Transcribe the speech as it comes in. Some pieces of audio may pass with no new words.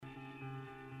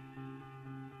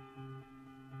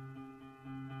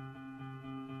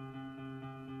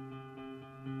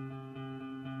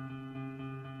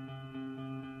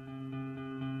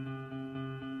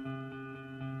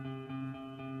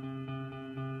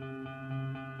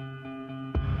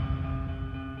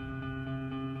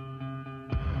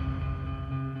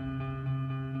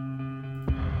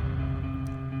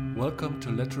Welcome to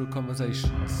Lateral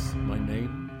Conversations. My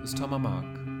name is Thomas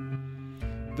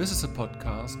Mark. This is a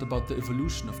podcast about the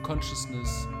evolution of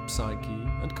consciousness, psyche,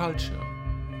 and culture.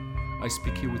 I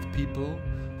speak here with people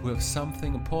who have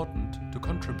something important to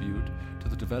contribute to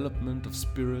the development of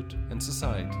spirit and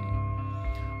society.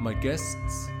 My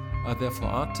guests are therefore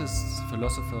artists,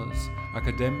 philosophers,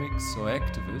 academics, or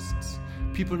activists,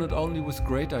 people not only with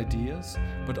great ideas,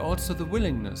 but also the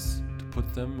willingness to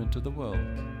put them into the world.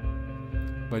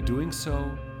 By doing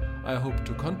so, I hope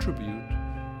to contribute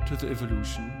to the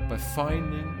evolution by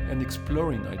finding and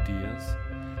exploring ideas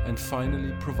and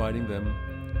finally providing them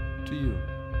to you.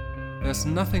 There's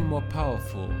nothing more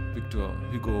powerful, Victor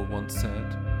Hugo once said,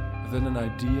 than an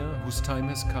idea whose time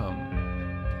has come.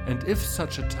 And if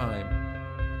such a time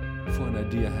for an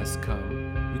idea has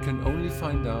come, we can only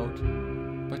find out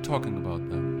by talking about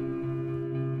them.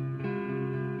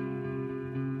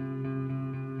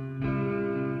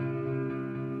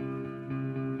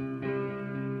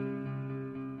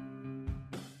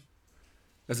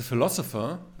 As a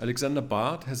philosopher, Alexander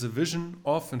Bard has a vision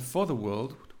of and for the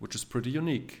world which is pretty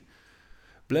unique.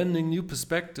 Blending new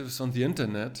perspectives on the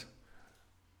internet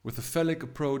with a phallic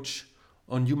approach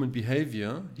on human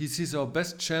behavior, he sees our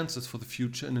best chances for the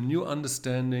future in a new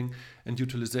understanding and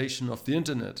utilization of the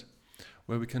internet,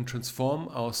 where we can transform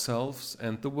ourselves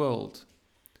and the world.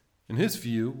 In his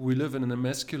view, we live in an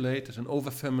emasculated and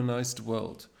over-feminized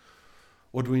world.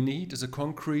 What we need is a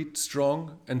concrete,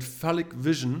 strong and phallic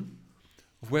vision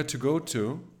of where to go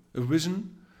to, a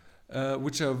vision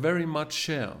which I very much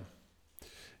share.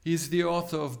 He is the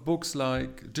author of books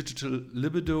like Digital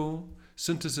Libido,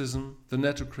 Synthesism, The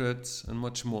Netocrats, and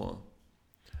much more.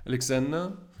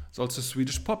 Alexander is also a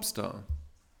Swedish pop star.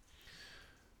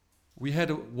 We had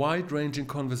a wide-ranging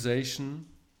conversation,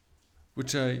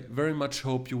 which I very much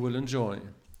hope you will enjoy.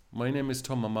 My name is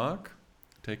Thomas Mark.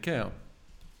 Take care.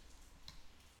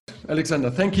 Alexander,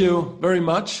 thank you very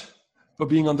much for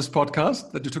being on this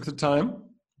podcast, that you took the time.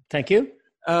 Thank you.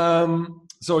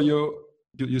 So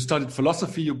you studied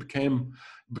philosophy, you became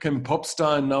a pop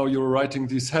star, and now you're writing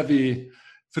these heavy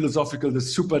philosophical, the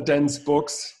super dense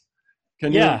books.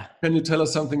 Can you tell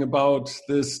us something about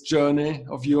this journey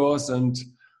of yours and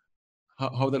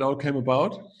how that all came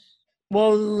about?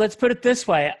 Well, let's put it this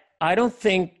way. I don't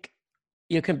think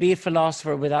you can be a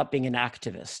philosopher without being an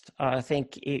activist. I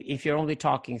think if you're only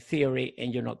talking theory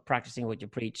and you're not practicing what you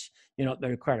preach, you're not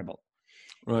very credible.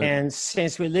 Right. And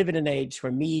since we live in an age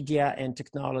where media and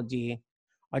technology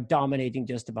are dominating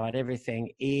just about everything,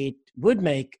 it would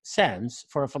make sense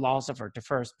for a philosopher to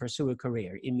first pursue a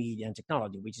career in media and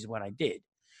technology, which is what I did.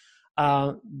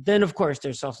 Then, of course,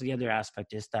 there's also the other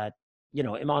aspect is that,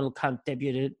 Immanuel Kant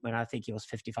debuted when I think he was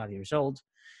 55 years old.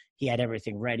 He had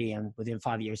everything ready, and within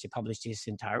 5 years, he published his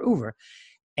entire oeuvre.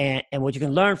 And what you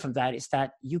can learn from that is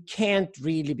that you can't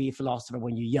really be a philosopher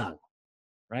when you're young,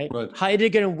 right?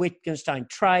 Heidegger and Wittgenstein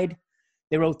tried.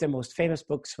 They wrote their most famous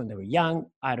books when they were young,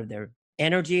 out of their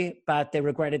energy, but they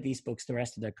regretted these books the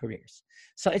rest of their careers.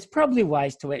 So it's probably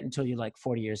wise to wait until you're like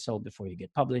 40 years old before you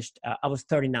get published. I was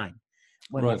 39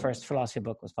 when my first philosophy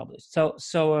book was published.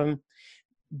 So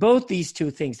both these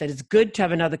two things, that it's good to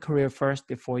have another career first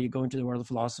before you go into the world of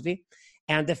philosophy,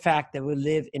 and the fact that we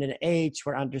live in an age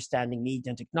where understanding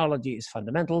media and technology is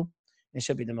fundamental, it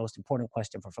should be the most important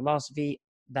question for philosophy.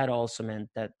 That also meant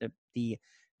that the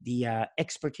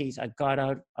expertise I got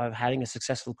out of having a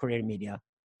successful career in media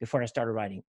before I started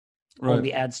writing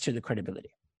only adds to the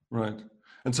credibility. Right.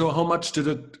 And so how much did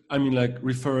it,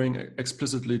 referring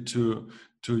explicitly to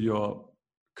your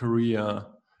career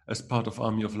as part of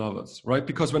Army of Lovers, right?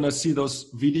 Because when I see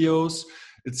those videos,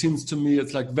 it seems to me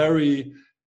it's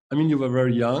you were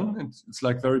very young, and it's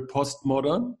like very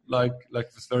postmodern, like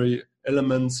with very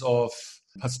elements of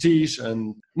pastiche,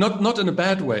 and not in a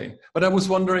bad way. But I was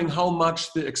wondering how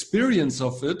much the experience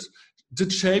of it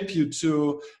did shape you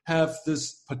to have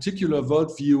this particular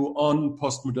worldview on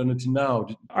postmodernity now.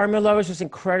 Army of Lovers was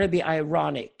incredibly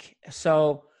ironic.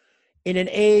 So in an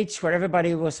age where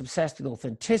everybody was obsessed with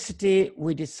authenticity,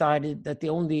 we decided that the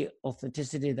only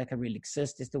authenticity that can really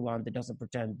exist is the one that doesn't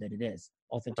pretend that it is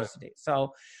authenticity. Right.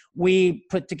 So we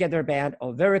put together a band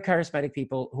of very charismatic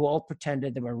people who all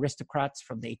pretended they were aristocrats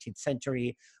from the 18th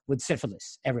century with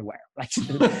syphilis everywhere, like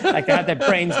they had their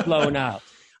brains blown out.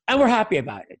 And we're happy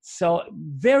about it. So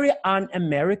very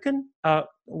un-American.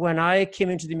 When I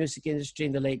came into the music industry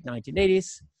in the late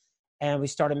 1980s, and we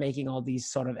started making all these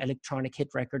sort of electronic hit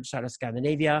records out of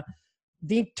Scandinavia,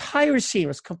 the entire scene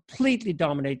was completely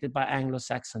dominated by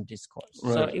Anglo-Saxon discourse.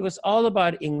 Right. So it was all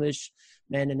about English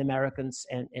men and Americans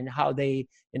and how they,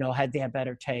 had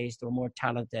better taste or more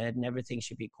talented, and everything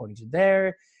should be according to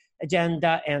their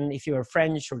agenda. And if you were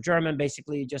French or German,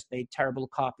 basically you just made terrible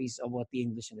copies of what the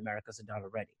English in the Americas had done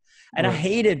already. And I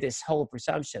hated this whole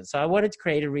presumption. So I wanted to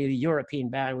create a really European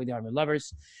band with the Army of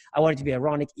Lovers. I wanted to be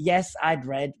ironic. Yes, I'd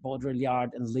read Baudrillard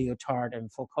and Lyotard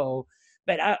and Foucault,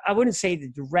 but I wouldn't say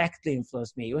that directly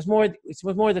influenced me. It was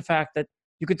more the fact that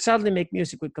you could suddenly make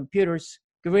music with computers,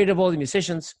 get rid of all the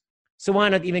musicians. So why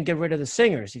not even get rid of the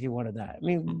singers if you wanted that? I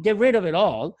mean, get rid of it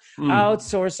all,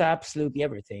 outsource absolutely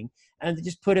everything, and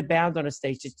just put a band on a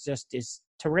stage that just is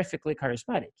terrifically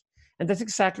charismatic. And that's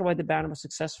exactly why the band was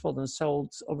successful and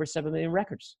sold over 7 million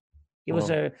records. It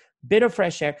was a bit of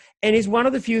fresh air. And it's one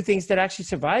of the few things that actually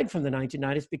survived from the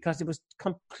 1990s because it was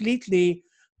completely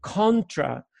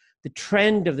contra the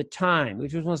trend of the time,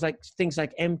 which was like things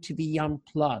like MTV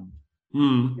Unplugged,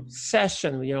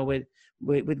 obsession,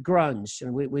 with grunge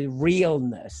and with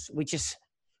realness, which is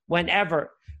whenever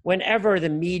the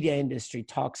media industry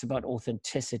talks about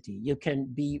authenticity, you can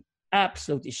be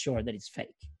absolutely sure that it's fake.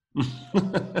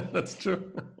 That's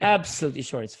true. Absolutely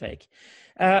sure it's fake.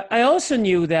 I also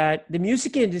knew that the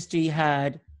music industry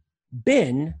had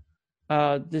been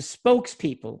the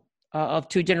spokespeople of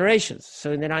two generations.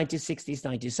 So in the 1960s,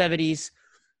 1970s,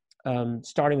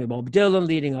 starting with Bob Dylan,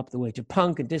 leading up the way to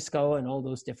punk and disco and all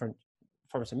those different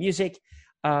forms of music,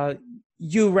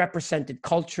 you represented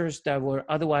cultures that were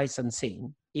otherwise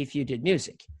unseen if you did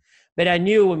music. But I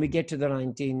knew when we get to the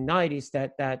 1990s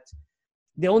that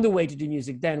the only way to do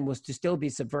music then was to still be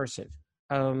subversive.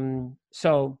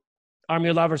 So Army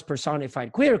of Lovers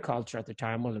personified queer culture at the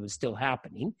time while it was still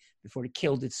happening, before it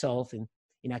killed itself in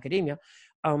academia.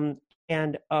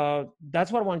 And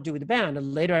that's what I wanted to do with the band.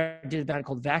 And later I did a band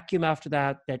called Vacuum after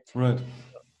that. Right.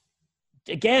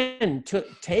 Again, to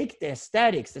take the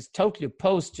aesthetics that's totally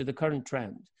opposed to the current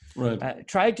trend. Right.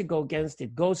 Tried to go against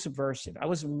it, go subversive. I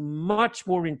was much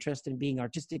more interested in being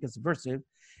artistic and subversive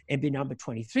and be number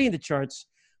 23 in the charts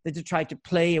than to try to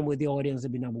play with the audience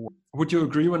and be number 1. Would you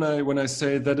agree when I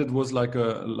say that it was like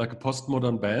a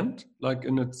postmodern band, like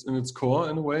in its core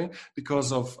in a way,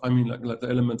 because of like the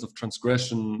elements of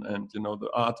transgression and the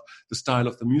art, the style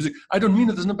of the music. I don't mean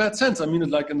it in a bad sense. I mean it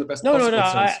like in the best possible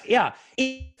sense.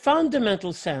 In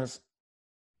fundamental sense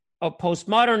of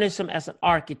postmodernism as an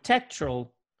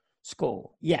architectural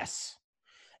school, yes.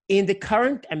 In the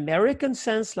current American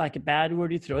sense, like a bad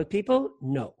word you throw at people,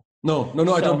 no. No,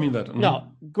 I don't mean that. Mm-hmm.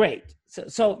 No, great.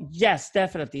 So yes,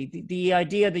 definitely. The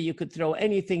idea that you could throw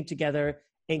anything together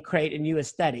and create a new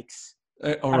aesthetics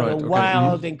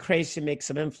wild and crazy mix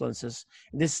of influences.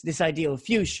 This idea of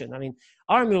fusion. I mean,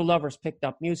 Army of Lovers picked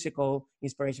up musical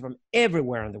inspiration from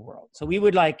everywhere in the world. So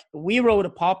we wrote a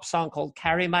pop song called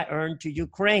Carry My Urn to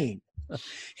Ukraine.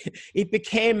 It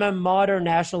became a modern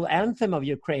national anthem of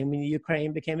Ukraine when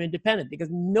Ukraine became independent, because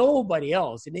nobody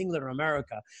else in England or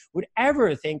America would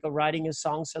ever think of writing a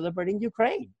song celebrating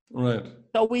Ukraine. Right.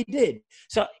 So we did.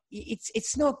 So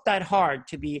it's not that hard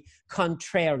to be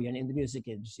contrarian in the music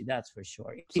industry, that's for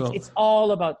sure. It's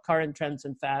all about current trends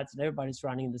and fads, and everybody's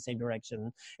running in the same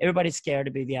direction. Everybody's scared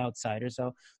to be the outsider.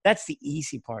 So that's the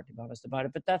easy part, to be honest about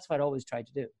it. But that's what I always try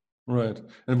to do. Right.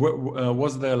 And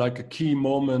was there like a key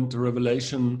moment, a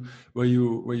revelation where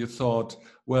you thought,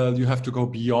 well, you have to go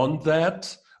beyond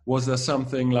that? Was there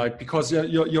something like, because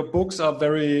your books are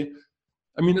very,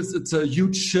 I mean, it's a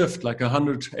huge shift, like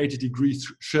 180-degree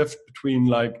shift between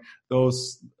like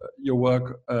those your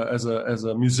work as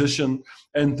a musician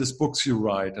and these books you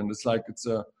write, and it's like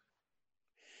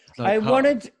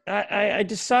I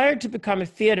desired to become a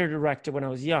theater director when I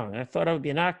was young. I thought I would be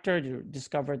an actor.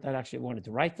 Discovered that I actually wanted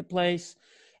to write the plays.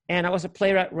 And I was a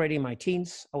playwright already in my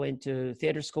teens. I went to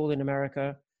theater school in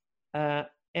America. I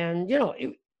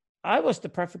was the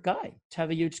perfect guy to have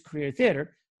a huge career in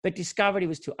theater, but discovered it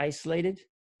was too isolated,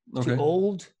 too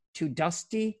old, too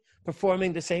dusty,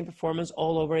 performing the same performance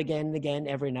all over again and again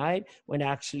every night, when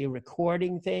actually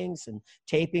recording things and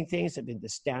taping things had been the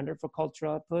standard for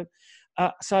cultural output.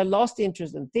 So I lost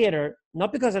interest in theater,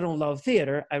 not because I don't love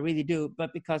theater, I really do,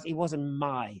 but because it wasn't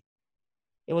my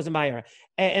era.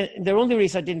 And the only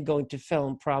reason I didn't go into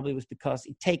film probably was because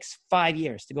it takes 5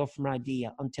 years to go from an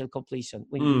idea until completion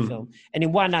when you film. And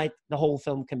in one night, the whole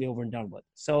film can be over and done with.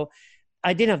 So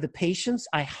I didn't have the patience.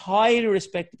 I highly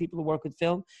respect the people who work with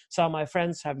film. Some of my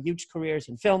friends have huge careers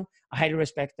in film. I highly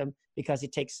respect them because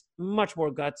it takes much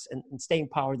more guts and staying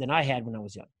power than I had when I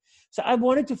was young. So I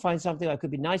wanted to find something that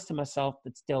could be nice to myself,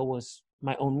 but still was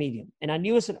my own medium. And I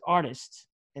knew as an artist,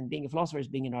 and being a philosopher is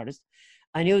being an artist,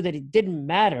 I knew that it didn't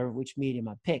matter which medium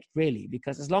I picked, really,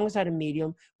 because as long as I had a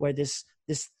medium where this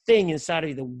thing inside of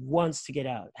you that wants to get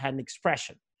out had an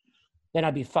expression, then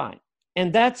I'd be fine.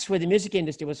 And that's where the music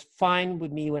industry was fine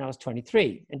with me when I was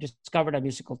 23 and discovered a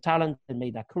musical talent and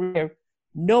made that career,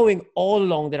 knowing all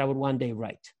along that I would one day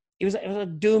write. It was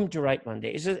doomed to write one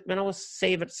day. When I was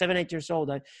 7, 8 years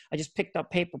old, I just picked up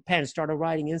paper, pen, started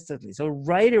writing instantly. So a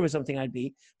writer was something I'd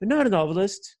be, but not a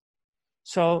novelist.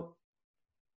 So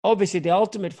obviously the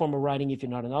ultimate form of writing, if you're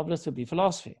not a novelist, would be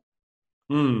philosophy.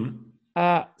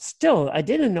 Still, I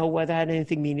didn't know whether I had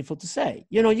anything meaningful to say.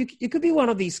 You know, you could be one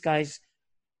of these guys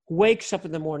who wakes up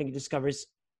in the morning and discovers,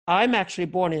 I'm actually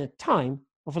born in a time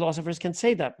where philosophers can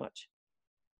say that much.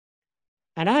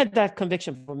 And I had that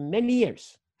conviction for many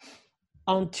years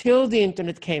until the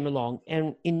internet came along.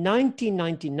 And in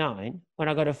 1999, when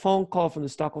I got a phone call from the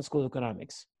Stockholm School of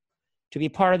Economics to be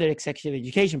part of their executive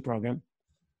education program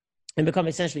and become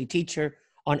essentially a teacher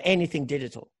on anything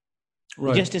digital.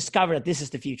 Right. Just discover that this is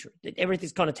the future, that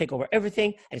everything's going to take over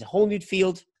everything, and it's a whole new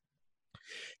field.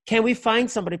 Can we find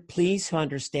somebody, please, who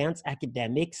understands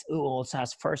academics, who also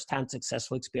has firsthand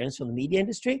successful experience from the media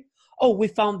industry? Oh, we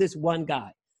found this one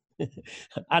guy,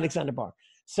 Alexander Barr.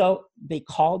 So they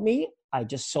called me. I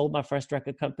just sold my first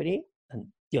record company and,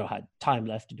 had time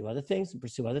left to do other things and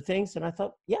pursue other things. And I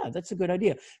thought, yeah, that's a good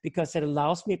idea because it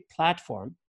allows me a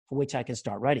platform for which I can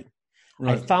start writing.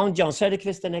 Right. I found John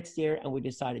Söderqvist the next year, and we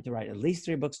decided to write at least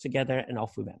 3 books together, and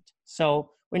off we went.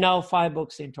 So we're now 5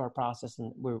 books into our process,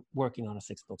 and we're working on a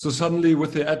 6th book. So suddenly,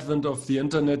 with the advent of the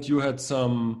internet, you had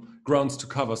some grounds to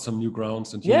cover, some new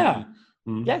grounds. And yeah,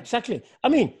 exactly. I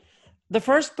mean, the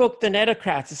first book, The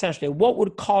Netocrats, essentially, what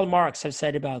would Karl Marx have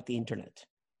said about the internet?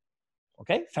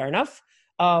 Okay, fair enough.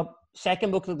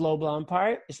 Second book, The Global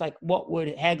Empire, it's like, what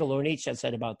would Hegel or Nietzsche have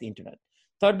said about the internet?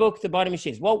 Third book, The Body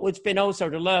Machines. What would Spinoza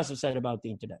or Deleuze have said about the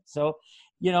internet? So,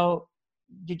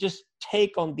 you just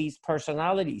take on these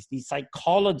personalities, these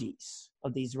psychologies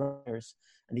of these writers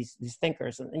and these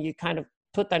thinkers, and you kind of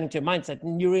put that into your mindset,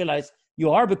 and you realize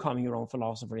you are becoming your own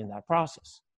philosopher in that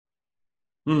process.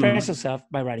 Express yourself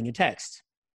by writing a text.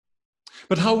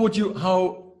 But how would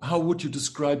you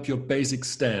describe your basic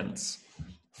stance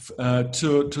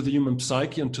to the human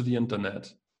psyche and to the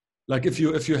internet? Like if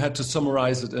you had to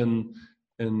summarize it in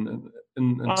 2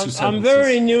 sentences.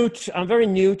 I'm very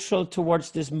neutral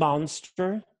towards this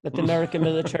monster that the American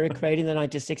military created in the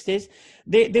 1960s.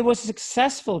 There was a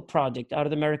successful project out of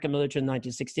the American military in the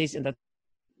 1960s, and that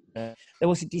there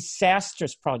was a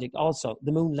disastrous project also,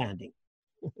 the moon landing.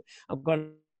 I'm going to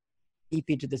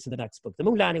deep into this in the next book. The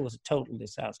moon landing was a total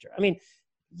disaster. I mean,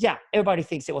 yeah, everybody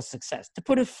thinks it was a success. To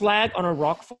put a flag on a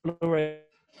rock floor,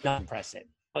 not impressive,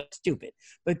 but stupid.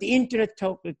 But the internet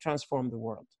totally transformed the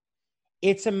world.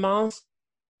 It's a monster.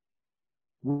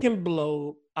 We can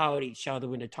blow out each other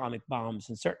with atomic bombs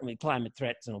and certainly climate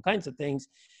threats and all kinds of things.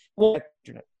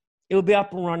 Internet. It will be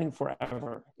up and running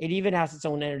forever. It even has its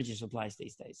own energy supplies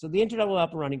these days. So the internet will be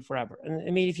up and running forever. And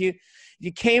I mean, if you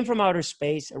came from outer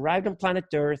space, arrived on planet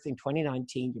Earth in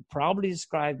 2019, you probably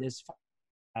describe this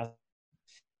as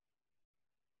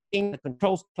the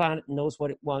controls the planet, knows what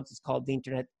it wants. It's called the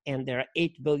internet, and there are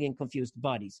 8 billion confused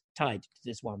bodies tied to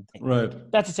this one thing.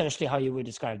 Right. That's essentially how you would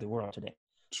describe the world today.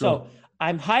 Sure. So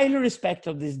I'm highly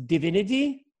respectful of this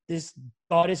divinity, this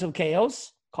goddess of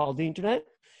chaos called the internet.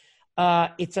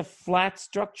 It's a flat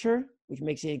structure, which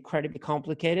makes it incredibly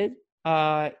complicated.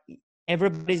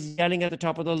 Everybody's yelling at the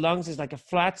top of their lungs. It's like a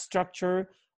flat structure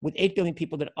with 8 billion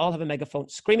people that all have a megaphone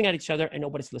screaming at each other, and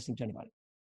nobody's listening to anybody.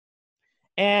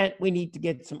 And we need to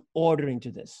get some order into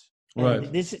this.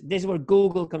 Right. This is where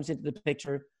Google comes into the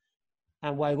picture,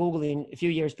 and why Google in a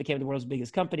few years became the world's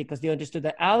biggest company, because they understood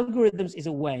that algorithms is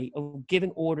a way of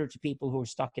giving order to people who are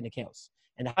stuck in the chaos.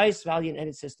 And the highest value in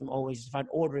any system always is to find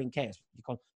order in chaos. You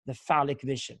call the phallic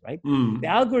vision, right? The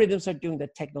algorithms are doing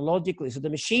that technologically. So the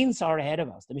machines are ahead of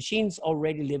us. The machines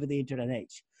already live in the internet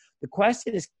age. The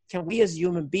question is, can we as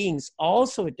human beings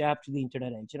also adapt to the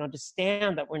internet age and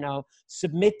understand that we're now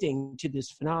submitting to this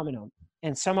phenomenon?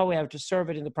 And somehow we have to serve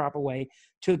it in the proper way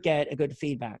to get a good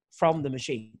feedback from the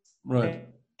machine. Right.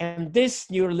 And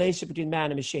this new relationship between man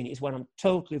and machine is what I'm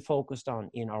totally focused on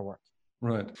in our work.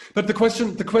 Right. But the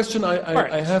question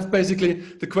I have basically,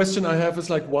 the question I have is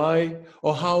like, why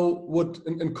or how would,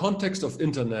 in context of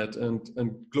internet and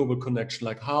global connection,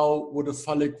 like how would a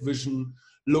phallic vision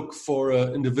look for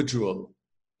an individual?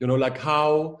 You know, like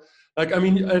how, like, I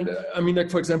mean, like,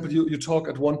 for example, you talk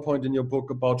at one point in your book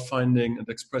about finding and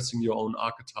expressing your own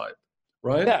archetype,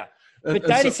 right? Yeah. But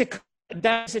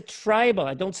that's a tribal,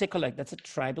 I don't say collect, that's a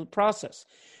tribal process.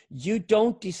 You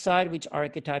don't decide which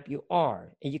archetype you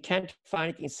are, and you can't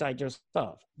find it inside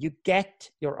yourself. You get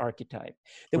your archetype.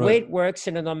 The way it works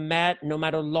in a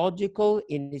nomadological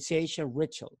initiation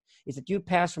ritual is that you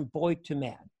pass from boy to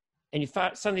man. And you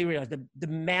suddenly realize the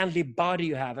manly body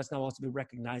you have has now also been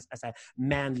recognized as a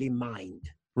manly mind.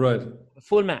 Right. A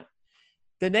full man.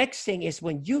 The next thing is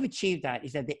when you've achieved that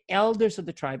is that the elders of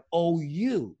the tribe owe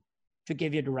you to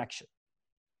give you direction.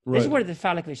 Right. This is where the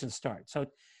phallic vision starts. So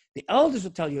the elders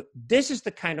will tell you, this is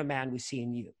the kind of man we see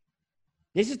in you.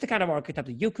 This is the kind of archetype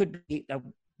that you could be, that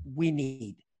we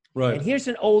need. Right. And here's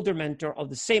an older mentor of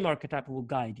the same archetype who will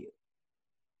guide you.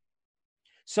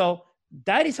 So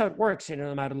that is how it works in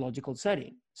a methodological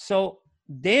setting. So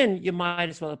then you might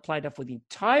as well apply that for the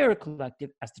entire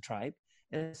collective as the tribe.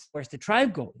 And where's the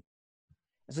tribe going?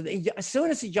 So as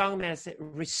soon as a young man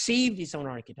received his own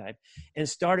archetype and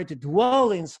started to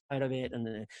dwell inside of it and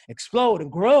then explode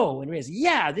and grow and realize,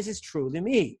 yeah, this is truly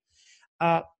me.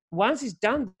 Once he's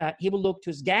done that, he will look to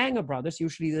his gang of brothers,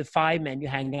 usually the 5 men you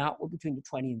hang out with between the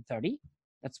 20 and 30.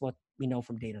 That's what we know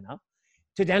from data now.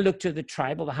 To then look to the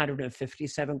tribe of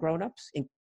 157 grown-ups,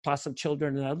 plus some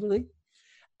children and elderly.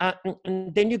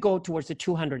 And then you go towards the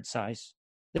 200 size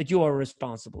that you are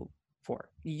responsible for.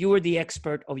 You are the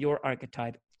expert of your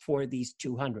archetype for these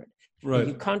 200. Right.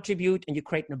 You contribute and you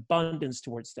create an abundance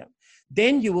towards them.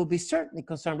 Then you will be certainly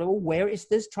concerned, well, where is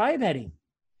this tribe heading?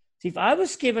 See, if I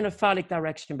was given a phallic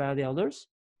direction by the elders,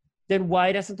 then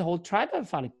why doesn't the whole tribe have a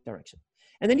phallic direction?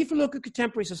 And then if you look at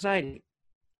contemporary society,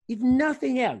 if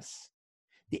nothing else,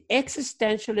 the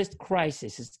existentialist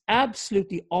crisis is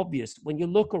absolutely obvious when you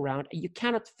look around and you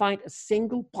cannot find a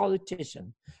single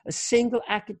politician, a single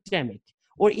academic,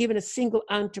 or even a single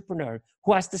entrepreneur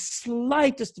who has the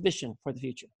slightest vision for the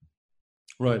future.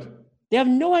 Right. They have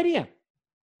no idea.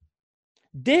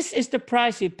 This is the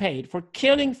price we paid for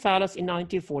killing phallus in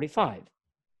 1945.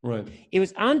 Right. It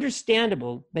was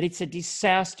understandable, but it's a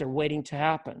disaster waiting to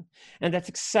happen. And that's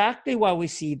exactly why we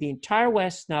see the entire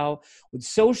West now with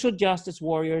social justice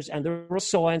warriors and the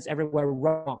Rousseauians everywhere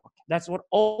wrong. That's what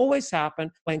always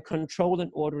happens when control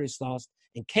and order is lost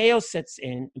and chaos sets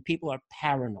in and people are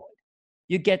paranoid.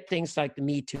 You get things like the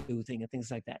Me Too thing and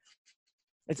things like that.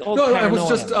 It's all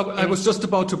I was just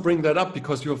about to bring that up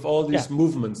because you have all these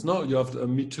movements. No, you have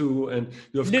Me Too and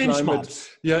you have Lynch climate. Mobs.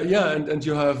 And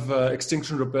you have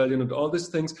Extinction Rebellion and all these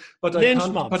things. But I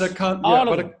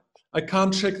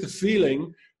can't shake the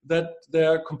feeling that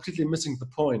they're completely missing the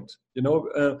point. You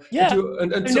know.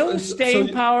 Staying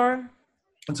power.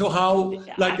 And so how,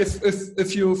 like,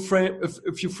 if you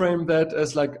frame that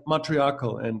as like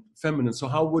matriarchal and feminine, so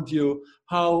how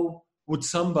would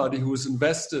somebody who is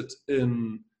invested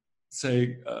in,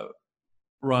 say,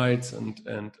 rights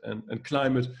and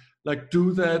climate, like,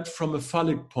 do that from a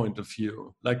phallic point of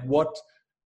view? Like, what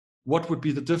would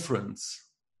be the difference?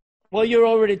 Well, you're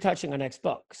already touching on next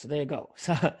book, so there you go.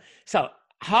 So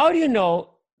how do you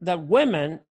know that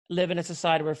women live in a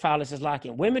society where phallus is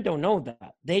lacking? Women don't know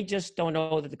that. They just don't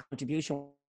know that the contribution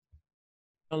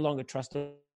no longer trust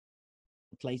to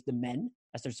place the men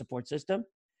as their support system.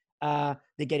 They're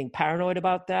getting paranoid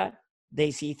about that.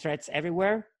 They see threats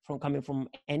everywhere coming from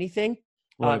anything.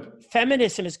 Right.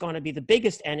 Feminism is going to be the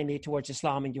biggest enemy towards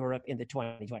Islam in Europe in the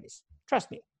 2020s. Trust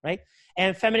me, right?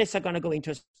 And feminists are going to go into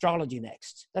astrology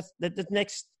next. That's the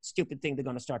next stupid thing they're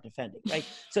going to start defending, right?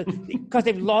 So because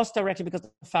they've lost direction because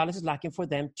the phallus is lacking for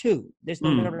them too. There's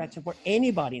no direction for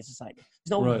anybody in society.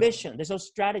 There's no vision. There's no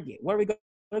strategy. Where are we going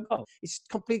to go? It's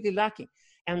completely lacking.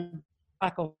 And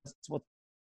back of what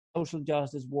social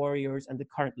justice warriors and the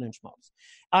current lynch mobs.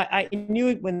 I knew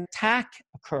it when attack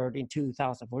occurred in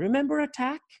 2004. Remember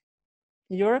attack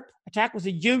in Europe? Attack was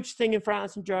a huge thing in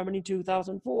France and Germany in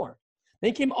 2004.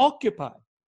 Then came Occupy.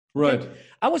 Right.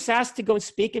 I was asked to go and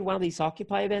speak at one of these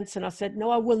Occupy events, and I said,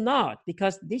 no, I will not,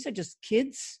 because these are just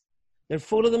kids. They're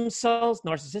full of themselves,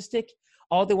 narcissistic.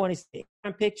 All they want is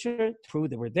a picture, prove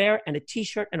they were there, and a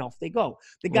T-shirt, and off they go.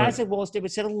 The guys at Wall Street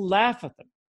would sit and laugh at them.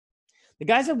 The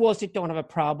guys at Wall Street don't have a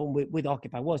problem with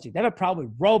Occupy Wall Street. They have a problem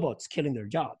with robots killing their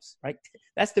jobs, right?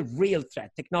 That's the real threat,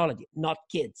 technology, not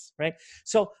kids, right?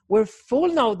 So we're full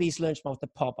now of these lynch mobs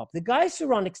that pop up. The guys who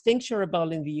run Extinction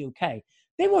Rebellion in the UK,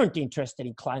 they weren't interested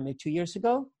in climate 2 years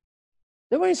ago.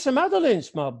 They were in some other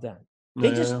lynch mob then. They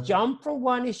just jump from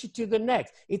one issue to the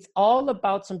next. It's all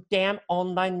about some damn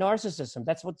online narcissism.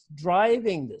 That's what's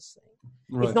driving this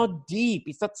thing. Right. It's not deep.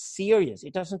 It's not serious.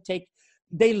 It doesn't take...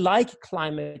 They like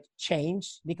climate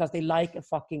change because they like a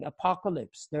fucking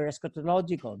apocalypse. They're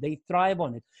eschatological. They thrive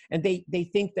on it. And they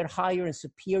think they're higher and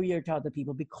superior to other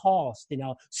people because they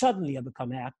now suddenly have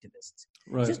become activists.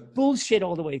 Right. Just bullshit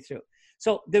all the way through.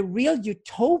 So the real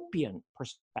utopian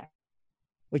perspective,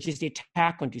 which is the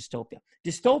attack on dystopia.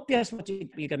 Dystopia is what you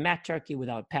get matriarchy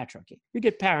without patriarchy. You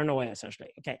get paranoia,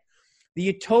 essentially. Okay. The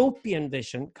utopian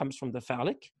vision comes from the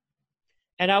phallic.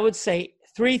 And I would say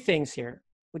 3 things here.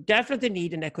 We definitely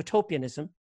need an ecotopianism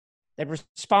that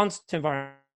responds to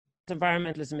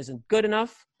environmentalism isn't good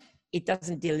enough. It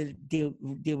doesn't deal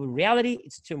with reality.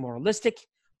 It's too moralistic.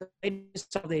 The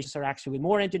issues are actually with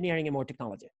more engineering and more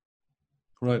technology.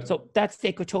 Right. So that's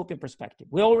the ecotopian perspective.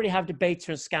 We already have debates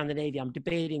here in Scandinavia.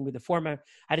 I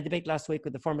had a debate last week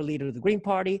with the former leader of the Green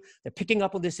Party. They're picking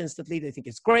up on this instantly. They think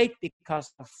it's great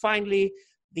because finally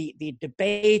the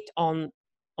debate on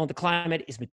the climate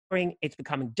is maturing. It's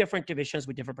becoming different divisions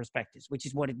with different perspectives, which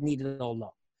is what it needed all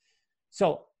along.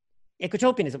 So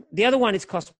ecotopianism. The other one is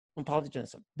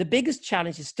cosmopolitanism. The biggest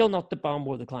challenge is still not the bomb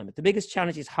or the climate. The biggest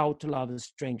challenge is how to love a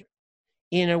stranger.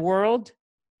 In a world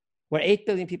where 8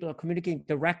 billion people are communicating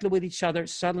directly with each other,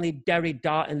 suddenly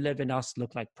Derrida and Levinas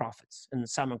look like prophets. And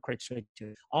Simon Critchley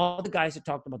too. All the guys who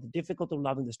talked about the difficulty of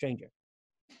loving the stranger.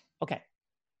 Okay,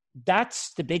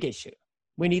 that's the big issue.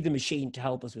 We need the machine to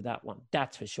help us with that one.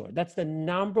 That's for sure. That's the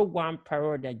number one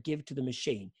priority I give to the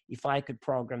machine. If I could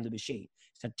program the machine,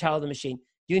 to tell the machine,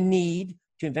 you need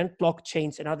to invent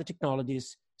blockchains and other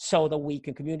technologies so that we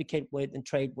can communicate with and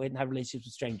trade with and have relationships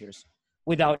with strangers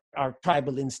without our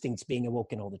tribal instincts being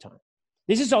awoken all the time.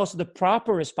 This is also the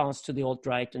proper response to the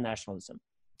alt-right and nationalism.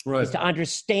 Right. Is to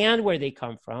understand where they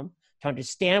come from, to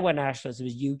understand why nationalism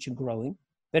is huge and growing,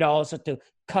 but also to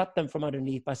cut them from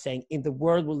underneath by saying, in the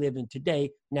world we live in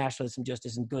today, nationalism just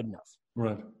isn't good enough.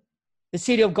 Right. The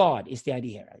city of God is the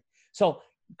idea, right? So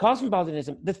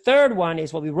cosmopolitanism. The third one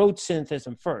is what we wrote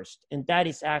syntheism first, and that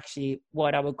is actually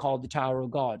what I would call the Tower of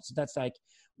God. So that's like,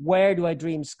 where do our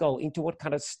dreams go? Into what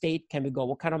kind of state can we go?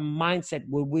 What kind of mindset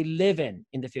will we live in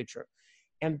the future?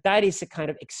 And that is a kind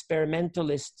of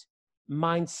experimentalist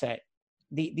mindset.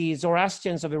 The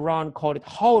Zoroastrians of Iran called it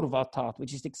Harvatat,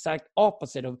 which is the exact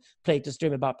opposite of Plato's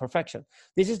dream about perfection.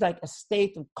 This is like a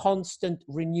state of constant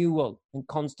renewal and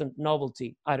constant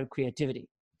novelty out of creativity.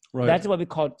 Right. That's what we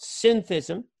call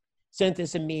syntheism.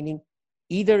 Syntheism meaning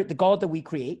either the God that we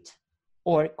create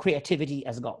or creativity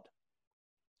as God.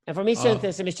 And for me,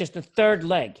 syntheism is just the third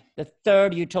leg, the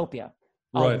third utopia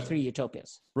of 3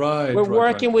 utopias. Right. We're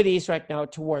working with these right now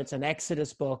towards an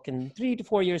Exodus book. In 3 to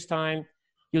 4 years' time,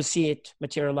 you'll see it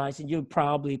materialize, and you'll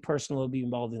probably personally be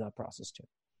involved in that process too.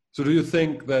 So do you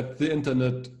think that the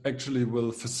internet actually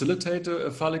will facilitate a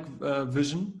phallic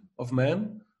vision of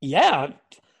man? Yeah.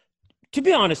 To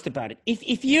be honest about it,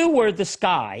 if you were the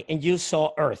sky and you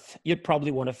saw Earth, you'd probably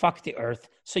want to fuck the Earth,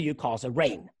 so you cause a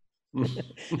rain.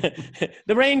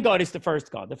 The rain god is the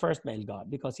first god, the first male god,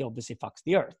 because he obviously fucks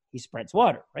the Earth. He spreads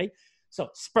water, right? So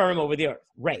sperm over the Earth,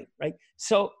 rain, right?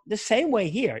 So the same way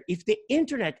here, if the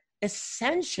internet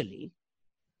essentially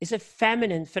is a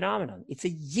feminine phenomenon, it's a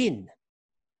yin.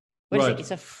 Right.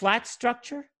 It's a flat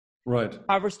structure, right?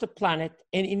 Covers the planet,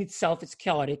 and in itself it's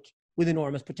chaotic with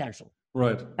enormous potential.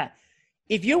 Right.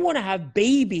 If you want to have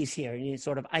babies here in a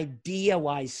sort of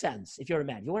idea-wise sense, if you're a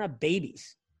man, you want to have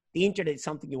babies. The internet is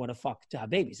something you want to fuck to have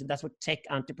babies. And that's what tech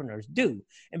entrepreneurs do.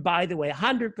 And by the way,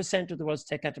 100% of the world's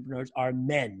tech entrepreneurs are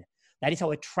men. That is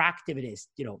how attractive it is,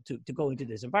 to go into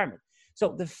this environment.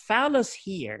 So the phallus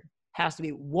here has to be,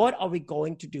 what are we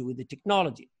going to do with the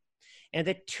technology? And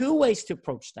there are 2 ways to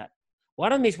approach that.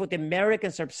 One of them is what the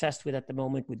Americans are obsessed with at the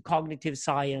moment, with cognitive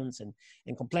science and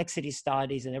complexity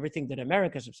studies and everything that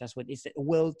America's obsessed with, is the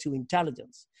will to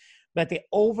intelligence. But they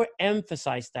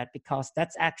overemphasize that because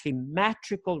that's actually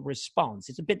matrical response.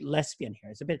 It's a bit lesbian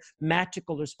here. It's a bit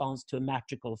matrical response to a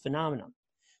matrical phenomenon.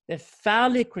 The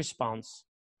phallic response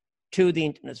to the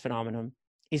internet's phenomenon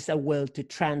is a will to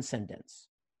transcendence.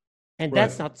 And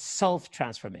that's not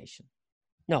self-transformation.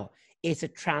 No, it's a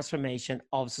transformation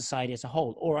of society as a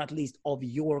whole, or at least of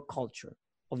your culture,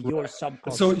 of your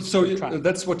subculture. So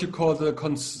that's what you call the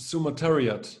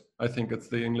consumetariat. I think it's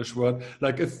the English word.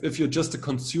 Like if you're just a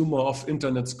consumer of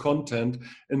internet's content,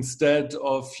 instead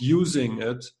of using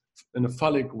it in a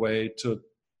phallic way to,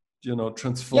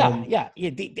 transform. Yeah.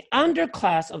 The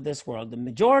underclass of this world, the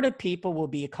majority of people will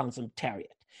be a consumetariat.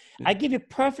 Yeah. I give you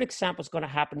a perfect example. It's going to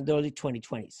happen in the early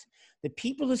 2020s. The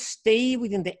people who stay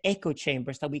within the echo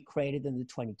chambers that we created in the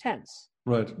 2010s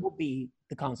will be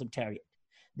the consumetariat.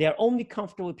 They are only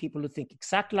comfortable with people who think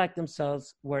exactly like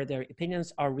themselves, where their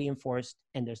opinions are reinforced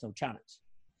and there's no challenge.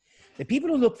 The people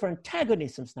who look for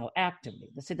antagonisms now actively,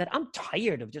 they say that I'm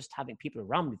tired of just having people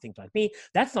around me think like me.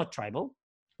 That's not tribal.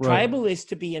 Right. Tribal is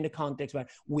to be in the context where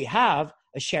we have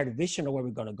a shared vision of where we're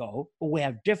going to go, but we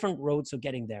have different roads of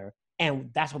getting there.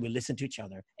 And that's when we listen to each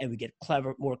other and we get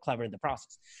more clever in the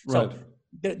process. So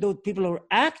those people who are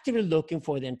actively looking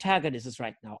for the antagonists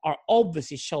right now are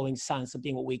obviously showing signs of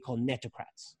being what we call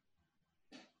netocrats.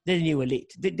 They're the new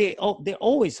elite. They're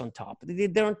always on top.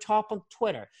 They're on top on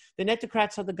Twitter. The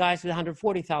netocrats are the guys with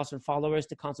 140,000 followers.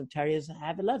 The consummarians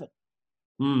have 11.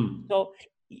 So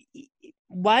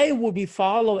why would we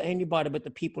follow anybody but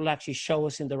the people who actually show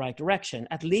us in the right direction,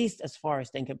 at least as far as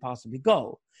they can possibly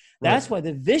go? That's why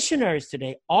the visionaries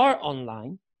today are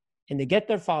online and they get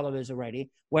their followers already,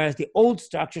 whereas the old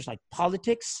structures like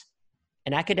politics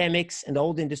and academics and the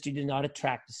old industry do not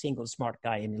attract a single smart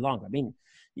guy any longer. I mean,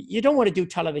 you don't want to do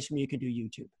television when you can do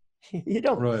YouTube. You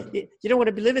don't. You don't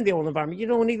want to live in the old environment. You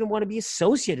don't even want to be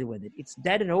associated with it. It's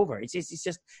dead and over. It's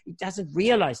just it hasn't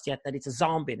realized yet that it's a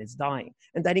zombie and it's dying,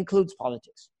 and that includes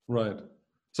politics. Right.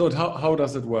 So how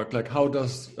does it work? Like, how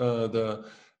does the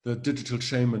digital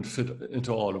shaman fit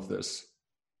into all of this?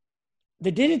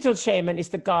 The digital shaman is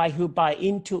the guy who, by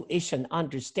intuition,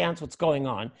 understands what's going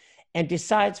on and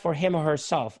decides for him or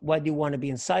herself whether you want to be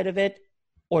inside of it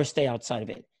or stay outside of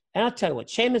it. And I'll tell you what,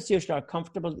 shamans usually are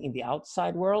comfortable in the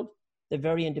outside world. They're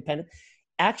very independent.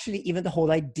 Actually, even the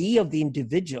whole idea of the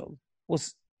individual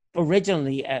was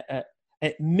originally a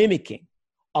mimicking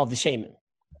of the shaman.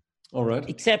 All right.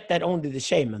 Except that only the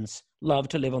shamans love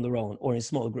to live on their own or in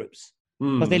small groups.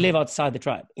 Because they live outside the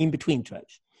tribe, in between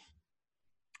tribes.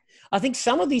 I think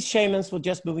some of these shamans will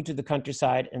just move into the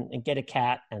countryside and get a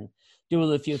cat and do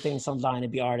a few things online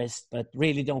and be artists, but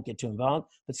really don't get too involved.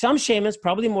 But some shamans,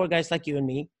 probably more guys like you and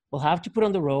me, will have to put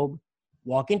on the robe,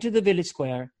 walk into the village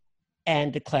square,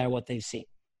 and declare what they've seen.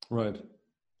 Right.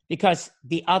 Because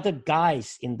the other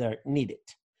guys in there need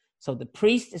it. So the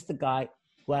priest is the guy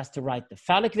who has to write the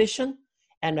phallic vision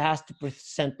and has to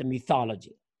present the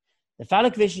mythology. The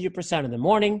phallic vision you present in the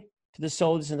morning to the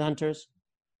soldiers and the hunters.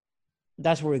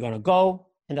 That's where we're going to go,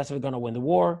 and that's how we're going to win the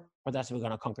war, or that's how we're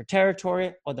going to conquer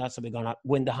territory, or that's how we're going to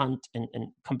win the hunt and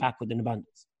come back with an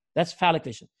abundance. That's phallic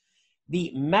vision.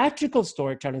 The magical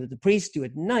storytelling that the priests do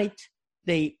at night,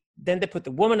 they put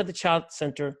the woman at the child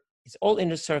center. It's all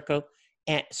in a circuit,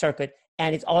 and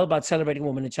it's all about celebrating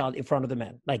woman and child in front of the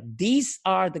men. Like, these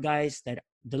are the guys that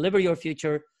deliver your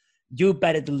future. You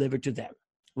better deliver to them.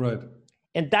 Right.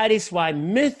 And that is why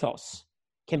mythos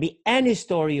can be any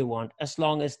story you want, as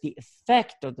long as the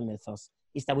effect of the mythos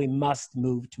is that we must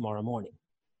move tomorrow morning.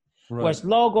 Right. Whereas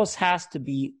logos has to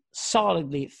be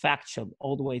solidly factual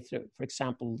all the way through. For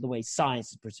example, the way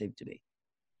science is perceived to be.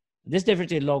 This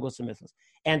difference between logos and mythos.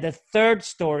 And the third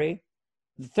story,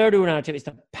 the third narrative is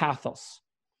the pathos.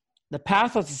 The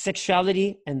pathos is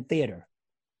sexuality and theater.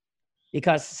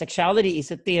 Because sexuality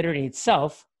is a theater in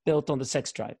itself built on the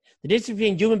sex drive. The difference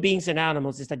between human beings and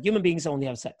animals is that human beings only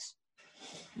have sex.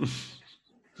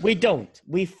 We don't.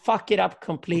 We fuck it up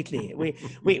completely.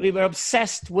 We were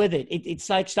obsessed with it. It's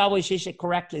like Slavoj Žižek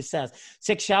correctly says.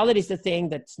 Sexuality is the thing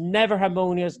that's never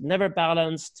harmonious, never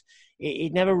balanced.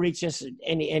 It never reaches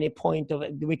any point of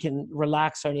it. We can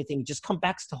relax or anything. It just comes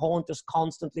back to haunt us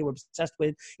constantly. We're obsessed with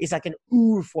it. It's like an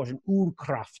urforce, an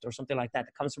urkraft or something like that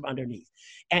comes from underneath.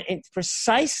 And it's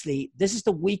precisely, this is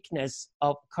the weakness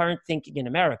of current thinking in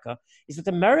America, is that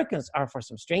Americans are, for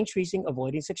some strange reason,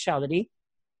 avoiding sexuality.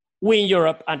 We in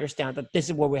Europe understand that this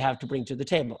is what we have to bring to the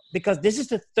table, because this is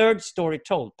the third story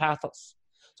told, pathos.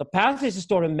 So pathos is a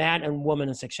story of man and woman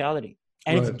and sexuality.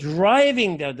 And It's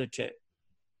driving the other two.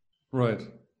 Right.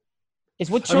 It's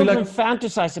what children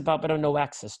fantasize about but have no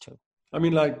access to. I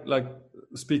mean, like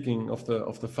speaking of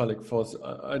the phallic force,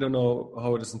 I don't know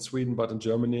how it is in Sweden, but in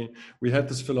Germany, we had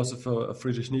this philosopher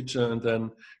Friedrich Nietzsche, and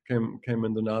then came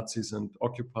in the Nazis and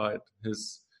occupied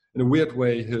his, in a weird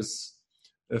way, his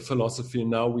philosophy.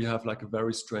 And now we have like a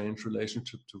very strange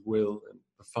relationship to will and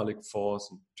the phallic force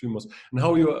and tumors and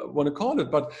how you want to call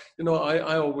it. But,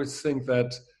 I always think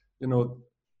that,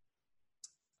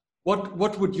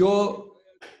 what would your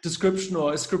description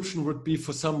or ascription would be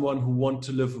for someone who want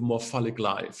to live a more phallic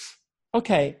life?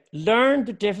 Okay, learn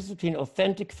the difference between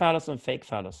authentic phallus and fake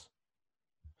phallus.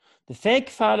 The fake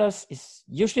phallus is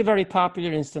usually very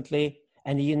popular instantly,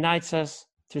 and it unites us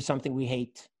through something we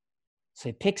hate. So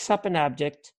it picks up an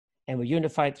object, and we're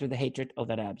unified through the hatred of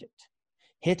that object.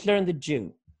 Hitler and the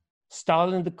Jew,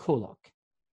 Stalin and the Kulak,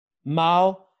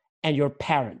 Mao and your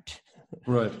parent.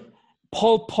 Right.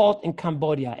 Pol Pot in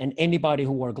Cambodia and anybody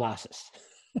who wore glasses.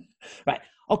 Right.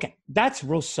 Okay, that's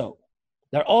Rousseau.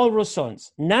 They're all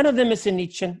Rousseauans. None of them is a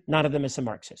Nietzschean. None of them is a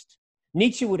Marxist.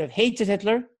 Nietzsche would have hated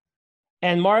Hitler,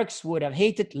 and Marx would have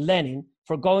hated Lenin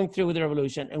for going through with the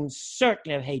revolution, and would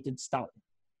certainly have hated Stalin.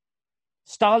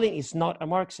 Stalin is not a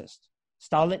Marxist.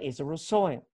 Stalin is a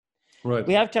Rousseauian. Right.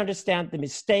 We have to understand the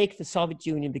mistake the Soviet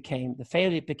Union became, the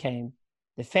failure it became,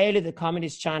 the failure the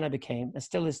communist China became, and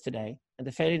still is today, and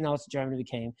the failure Nazi Germany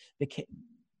became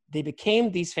they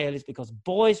became these failures because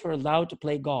boys were allowed to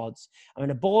play gods. And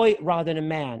when a boy rather than a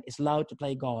man is allowed to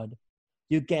play God,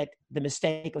 you get the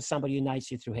mistake of somebody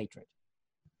unites you through hatred.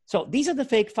 So these are the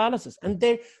fake fallacies, and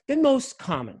they're the most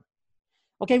common.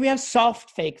 Okay, we have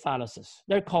soft fake fallacies.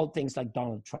 They're called things like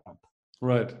Donald Trump.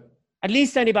 Right. At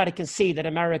least anybody can see that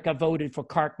America voted for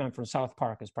Cartman from South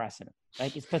Park as president.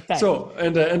 Right? It's pathetic. So,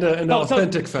 and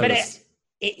authentic fallacy.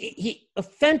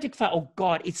 Authentic fallacy, oh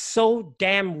God, it's so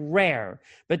damn rare.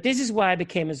 But this is why I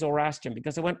became a Zoroastrian,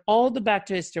 because I went all the back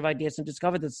to history of ideas and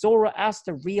discovered that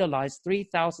Zoroaster realized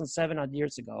 3,700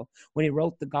 years ago, when he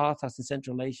wrote the Gathas in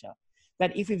Central Asia,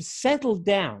 that if we've settled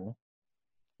down,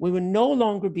 we will no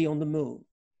longer be on the move.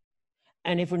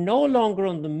 And if we're no longer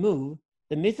on the move,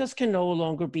 the mythos can no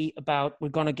longer be about we're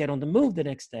going to get on the move the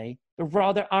next day, but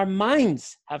rather our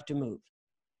minds have to move.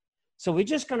 So we're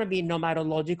just going to be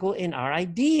nomadological in our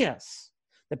ideas.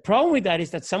 The problem with that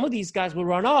is that some of these guys will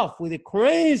run off with the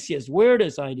craziest,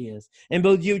 weirdest ideas and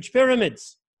build huge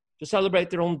pyramids to celebrate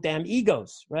their own damn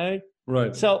egos, right?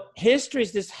 Right. So history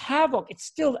is this havoc. It's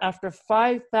still, after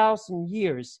 5,000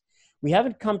 years, we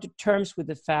haven't come to terms with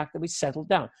the fact that we settled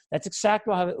down. That's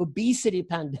exactly how obesity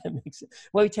pandemics,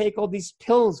 where we take all these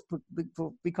pills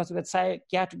because we got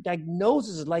psychiatric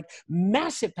diagnoses, like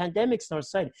massive pandemics in our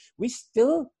society. We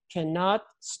still cannot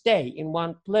stay in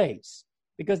one place,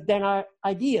 because then our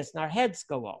ideas and our heads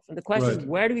go off. And the question is,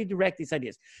 where do we direct these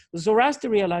ideas? The Zoroaster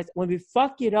realized when we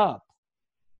fuck it up,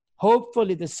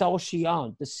 hopefully the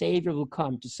Saoshyant, the savior, will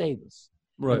come to save us.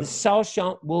 Right. And the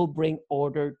Saoshyant will bring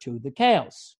order to the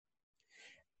chaos.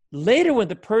 Later, when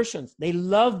the Persians, they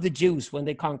loved the Jews when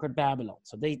they conquered Babylon.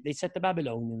 So they said the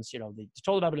Babylonians, they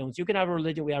told the Babylonians, you can have a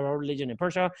religion, we have our religion in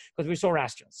Persia, because we're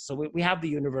Zoroastrians. So we have the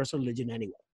universal religion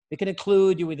anyway. We can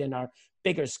include you within our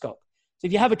bigger scope. So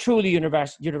if you have a truly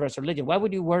universal religion, why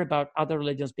would you worry about other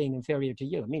religions being inferior to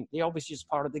you? I mean, they're obviously just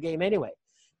part of the game anyway.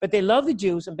 But they loved the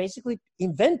Jews and basically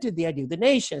invented the idea of the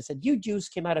nation. Said, you Jews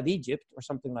came out of Egypt or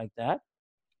something like that.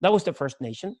 That was the first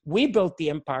nation. We built the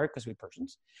empire because we're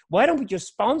Persians. Why don't we just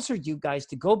sponsor you guys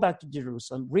to go back to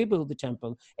Jerusalem, rebuild the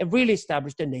temple, and really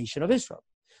establish the nation of Israel?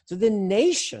 So the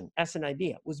nation, as an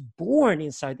idea, was born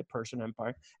inside the Persian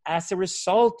Empire as a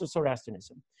result of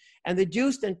Zoroastrianism. And the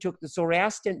Jews then took the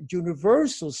Zoroastrian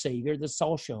universal savior, the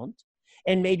Saoshyant,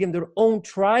 and made him their own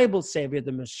tribal savior,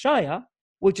 the Messiah,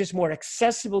 which is more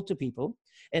accessible to people.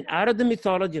 And out of the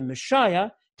mythology of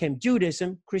Messiah came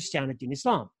Judaism, Christianity, and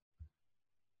Islam.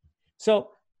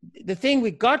 So the thing we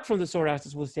got from the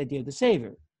Zoroastrians was the idea of the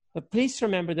savior. But please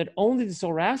remember that only the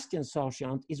Zoroastrian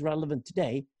Saoshyant is relevant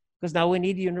today, because now we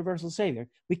need a universal savior.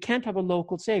 We can't have a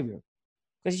local savior,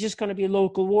 because he's just going to be a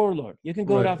local warlord. You can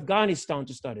go to Afghanistan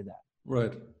to study that.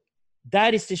 Right.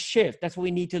 That is the shift. That's why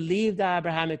we need to leave the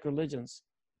Abrahamic religions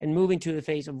and move into the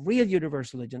phase of real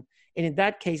universal religion. And in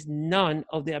that case, none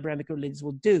of the Abrahamic religions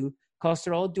will do, because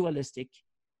they're all dualistic.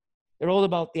 They're all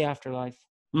about the afterlife.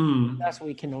 That's what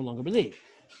we can no longer believe.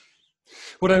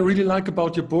 What I really like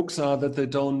about your books are that they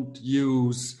don't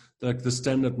use like the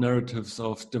standard narratives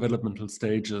of developmental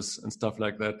stages and stuff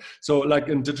like that. So like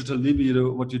in Digital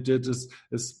Libido, what you did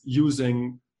is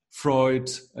using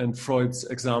Freud and Freud's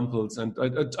examples. And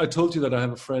I told you that I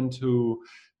have a friend who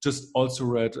just also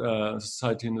read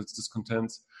Society and Its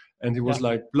Discontents, and he was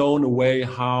like blown away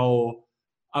how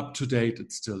up to date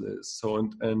it still is. So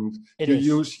and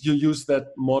you use that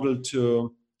model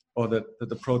to, or that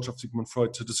approach of Sigmund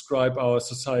Freud to describe our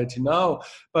society now.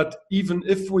 But even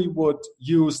if we would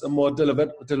use a more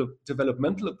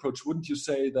developmental approach, wouldn't you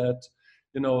say that,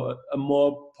 a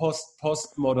more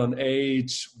postmodern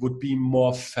age would be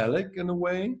more phallic in a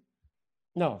way?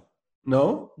 No.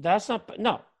 No? That's not,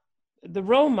 no. The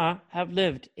Roma have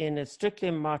lived in a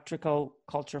strictly matriarchal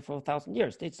culture for 1,000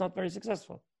 years. It's not very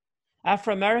successful.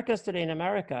 Afro-Americans today in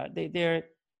America, they're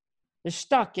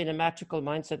stuck in a matriarchal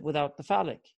mindset without the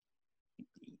phallic.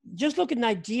 Just look at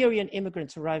Nigerian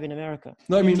immigrants who arrive in America.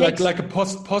 No, I mean like a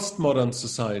postmodern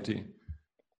society.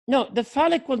 No, the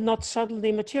phallic will not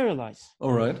suddenly materialize.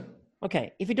 All right.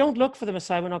 Okay, if you don't look for the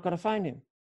Messiah, we're not going to find him.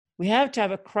 We have to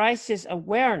have a crisis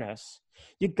awareness.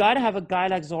 You got to have a guy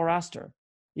like Zoroaster.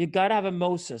 You got to have a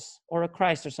Moses or a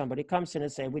Christ or somebody comes in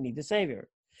and say, we need the Savior.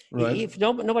 Right. If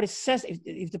nobody says,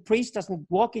 if the priest doesn't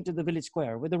walk into the village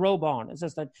square with a robe on and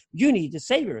says that you need the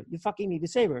Savior, you fucking need the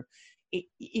Savior.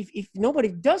 If nobody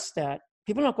does that,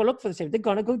 people are not going to look for the Savior. They're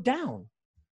going to go down.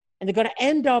 And they're going to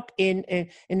end up in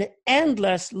an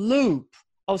endless loop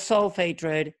of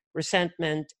self-hatred,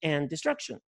 resentment, and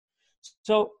destruction.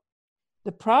 So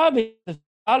the problem is the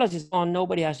theology is on,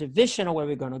 nobody has a vision of where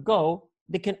we're going to go.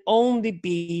 They can only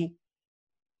be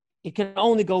it can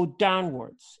only go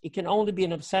downwards. It can only be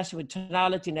an obsession with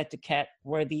tonality and etiquette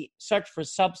where the search for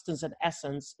substance and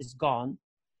essence is gone.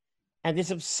 And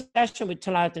this obsession with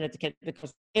tonality and etiquette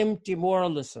becomes empty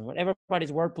moralism, when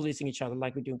everybody's word policing each other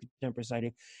like we do in contemporary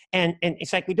society. And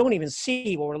it's like we don't even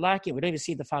see what we're lacking. We don't even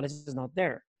see the fallacy is not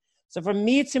there. So for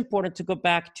me, it's important to go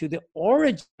back to the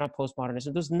origin of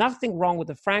postmodernism. There's nothing wrong with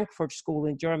the Frankfurt School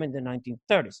in Germany in the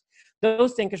 1930s.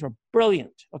 Those thinkers were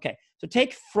brilliant. Okay, so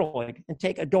take Freud and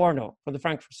take Adorno from the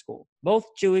Frankfurt School, both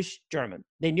Jewish, German.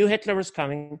 They knew Hitler was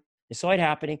coming. They saw it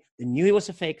happening. They knew he was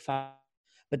a fake phallus,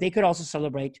 but they could also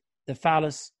celebrate the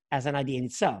phallus as an idea in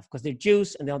itself because they're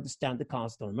Jews and they understand the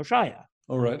concept of the Messiah.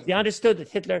 All right. They understood that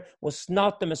Hitler was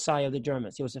not the Messiah of the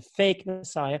Germans. He was a fake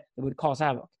Messiah that would cause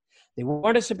havoc. They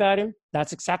warned us about him.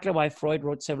 That's exactly why Freud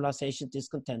wrote Civilization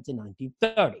Discontent in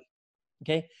 1930.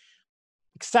 Okay?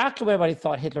 Exactly why everybody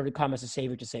thought Hitler would come as a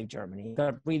savior to save Germany. He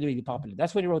got really, really popular.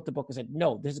 That's when he wrote the book and said,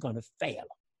 no, this is going to fail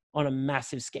on a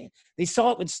massive scale. They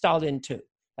saw it with Stalin too.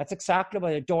 That's exactly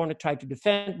why Adorno tried to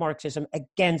defend Marxism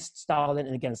against Stalin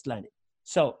and against Lenin.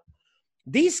 So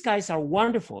these guys are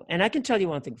wonderful. And I can tell you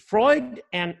one thing. Freud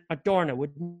and Adorno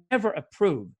would never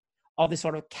approve of the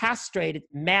sort of castrated,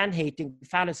 man-hating,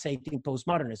 phallus-hating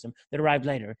postmodernism that arrived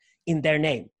later in their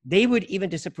name. They would even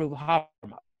disapprove of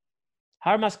Habermas.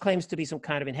 Habermas claims to be some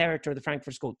kind of inheritor of the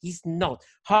Frankfurt School. He's not.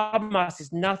 Habermas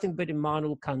is nothing but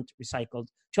Immanuel Kant recycled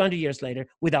 200 years later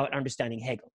without understanding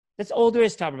Hegel. That's all there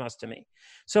is to Habermas to me.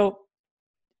 So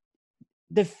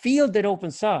the field that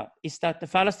opens up is that the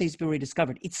phallus needs to be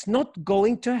rediscovered. It's not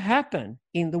going to happen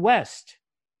in the West.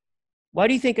 Why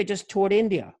do you think I just toured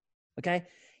India? Okay.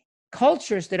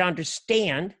 Cultures that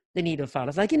understand the need of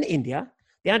phallus, like in India,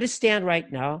 they understand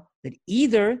right now that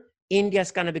either India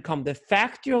is going to become the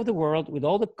factory of the world with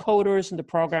all the coders and the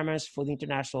programmers for the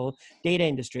international data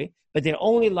industry, but they're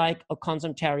only like a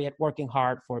consummariat working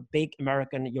hard for big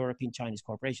American, European, Chinese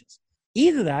corporations.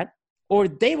 Either that, or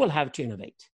they will have to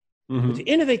innovate. Mm-hmm. To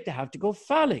innovate, they have to go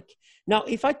phallic. Now,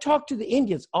 if I talk to the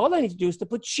Indians, all I need to do is to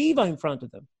put Shiva in front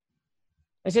of them.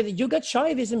 I said, you got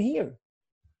Shaivism here.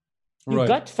 You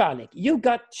got phallic. You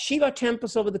got Shiva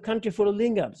temples over the country full of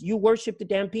lingams. You worship the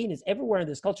damn penis everywhere in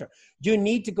this culture. You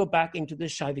need to go back into the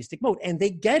Shaivistic mode. And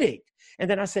they get it. And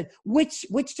then I said, which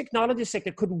technology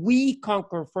sector could we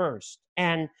conquer first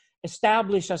and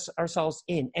establish ourselves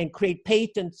in and create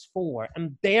patents for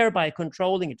and thereby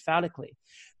controlling it phallically?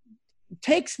 It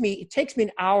takes me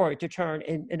an hour to turn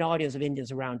an audience of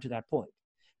Indians around to that point.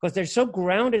 Because they're so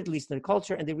grounded, at least in their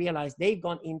culture, and they realize they've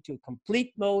gone into a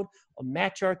complete mode of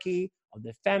matriarchy, of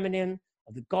the feminine,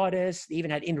 of the goddess. They even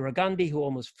had Indira Gandhi, who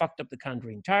almost fucked up the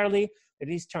country entirely. They at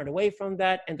least turned away from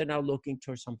that, and they're now looking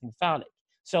towards something phallic.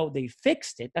 So they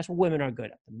fixed it. That's what women are good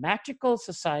at. The magical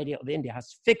society of India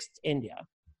has fixed India,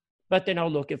 but they're now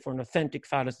looking for an authentic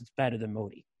phallus that's better than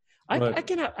Modi. I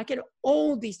can have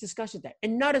all these discussions there,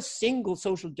 and not a single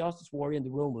social justice warrior in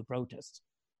the room will protest.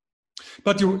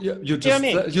 But you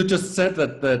just said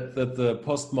that the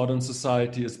postmodern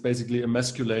society is basically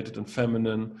emasculated and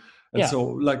feminine, and so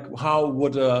like how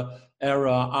would a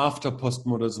era after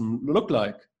postmodernism look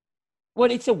like?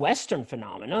 Well, it's a Western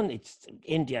phenomenon.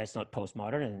 India is not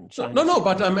postmodern, and China. No.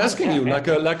 But I'm asking you, like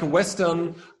a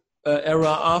Western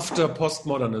era after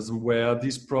postmodernism, where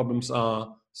these problems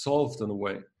are solved in a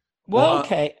way. Well,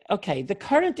 okay. The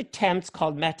current attempts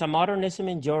called metamodernism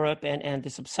in Europe and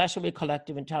this obsession with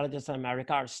collective intelligence in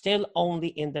America are still only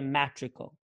in the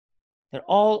matrical. They're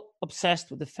all obsessed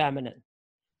with the feminine.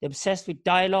 They're obsessed with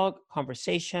dialogue,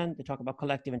 conversation. They talk about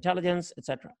collective intelligence,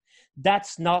 etc.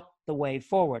 That's not the way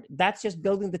forward. That's just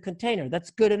building the container.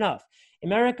 That's good enough.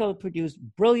 America will produce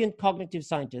brilliant cognitive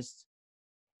scientists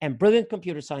and brilliant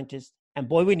computer scientists, and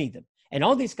boy, we need them. And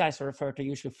all these guys are referred to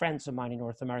usually friends of mine in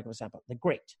North America, for example. They're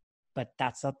great. But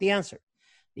that's not the answer.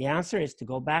 The answer is to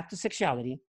go back to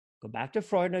sexuality, go back to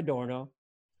Freud and Adorno,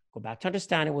 go back to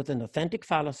understanding what an authentic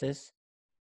phallus is,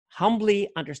 humbly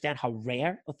understand how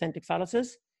rare authentic phallus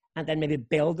is, and then maybe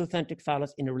build authentic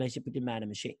phallus in a relationship between man and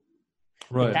machine.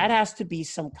 Right. But that has to be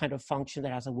some kind of function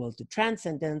that has a will to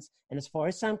transcendence. And as far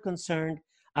as I'm concerned,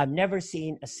 I've never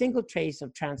seen a single trace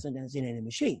of transcendence in any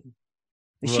machine.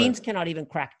 Machines cannot even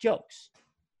crack jokes.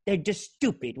 They're just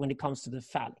stupid when it comes to the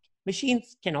phallic.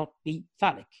 Machines cannot be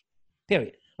phallic,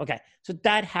 period. Okay, so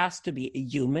that has to be a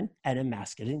human and a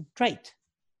masculine trait.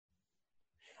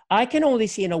 I can only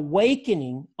see an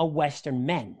awakening of Western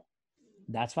men.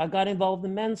 That's why I got involved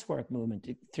in the men's work movement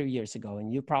 3 years ago.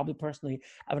 And you probably personally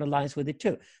have an alliance with it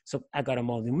too. So I got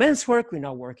involved in men's work. We're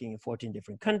now working in 14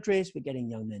 different countries. We're getting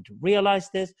young men to realize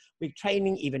this. We're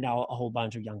training even now a whole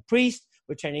bunch of young priests.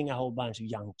 We're training a whole bunch of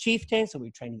young chieftains. So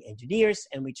we're training engineers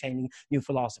and we're training new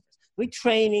philosophers. We're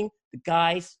training the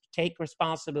guys to take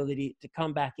responsibility, to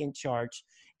come back in charge.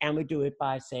 And we do it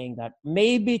by saying that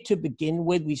maybe to begin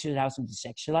with, we should have some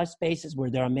desexualized spaces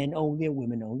where there are men only and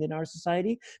women only in our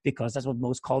society, because that's what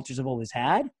most cultures have always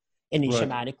had. And in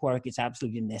shamanic work, it's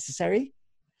absolutely necessary.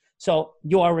 So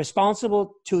you are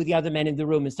responsible to the other men in the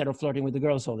room instead of flirting with the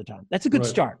girls all the time. That's a good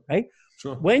start, right?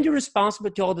 Sure. When you're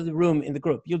responsible to all of the room in the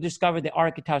group, you'll discover the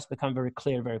archetypes become very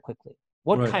clear very quickly.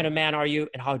 What kind of man are you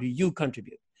and how do you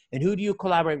contribute? And who do you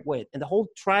collaborate with? And the whole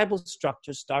tribal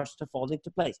structure starts to fall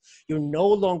into place. You're no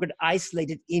longer an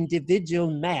isolated individual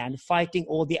man fighting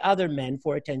all the other men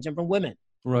for attention from women,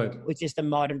 which is the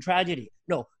modern tragedy.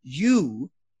 No, you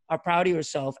are proud of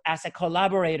yourself as a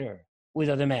collaborator with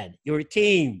other men. You're a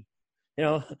team, you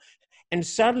know. And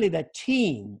suddenly that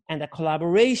team and the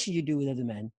collaboration you do with other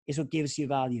men is what gives you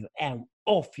value. And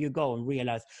off you go and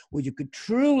realize what you could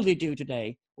truly do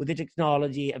today with the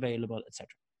technology available, etc.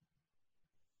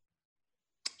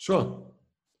 Sure.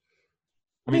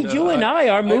 I mean, you and I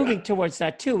are moving towards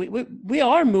that too. We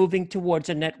are moving towards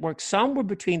a network somewhere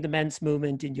between the men's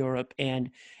movement in Europe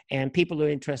and people who are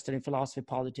interested in philosophy,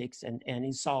 politics, and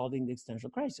in solving the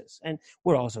existential crisis. And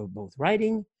we're also both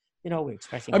writing. You know, we're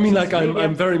expressing. I mean, like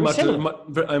I'm very much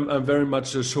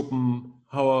a Schopenhauer.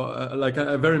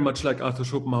 I very much like Arthur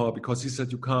Schopenhauer, because he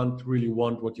said you can't really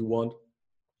want what you want.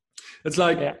 It's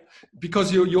like,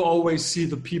 because you always see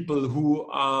the people who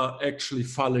are actually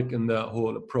phallic in their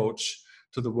whole approach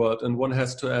to the world, and one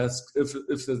has to ask if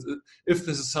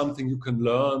this is something you can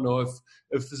learn, or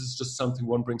if this is just something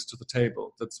one brings to the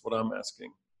table. That's what I'm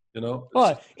asking. You know?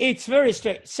 Well, it's very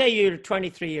straight. Say you're a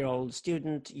 23-year-old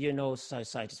student, you know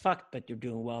society is fucked, but you're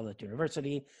doing well at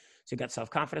university, so you got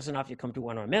self-confidence enough. You come to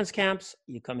one of our men's camps.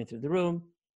 You come in through the room,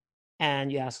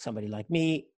 and you ask somebody like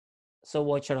me, so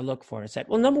what should I look for? I said,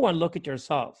 well, number one, look at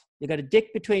yourself. You got a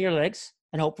dick between your legs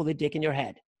and hopefully a dick in your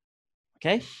head.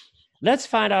 Okay? Let's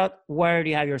find out, where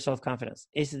do you have your self-confidence?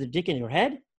 Is it the dick in your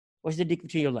head or is it the dick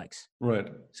between your legs? Right.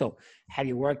 So have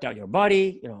you worked out your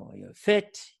body? You know, you're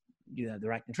fit. You have the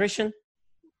right nutrition.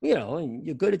 You know, and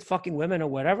you're good at fucking women or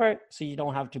whatever, so you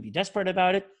don't have to be desperate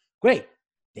about it. Great.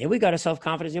 Then we got a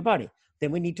self-confidence in your body.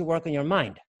 Then we need to work on your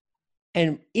mind.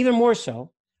 And even more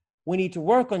so, we need to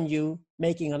work on you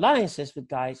making alliances with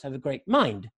guys who have a great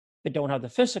mind, but don't have the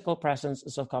physical presence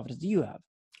and self-confidence that you have.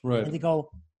 Right. And they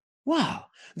go, wow,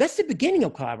 that's the beginning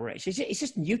of collaboration. It's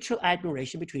just mutual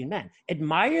admiration between men.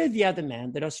 Admire the other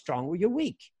men that are strong where you're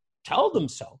weak. Tell them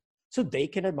so they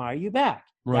can admire you back.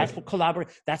 Right. That's what collaborate.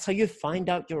 That's how you find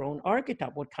out your own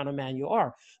archetype, what kind of man you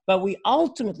are. But we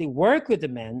ultimately work with the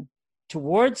men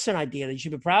towards an idea that you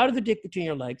should be proud of the dick between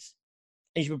your legs,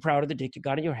 and you should be proud of the dick you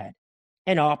got in your head,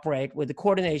 and operate with the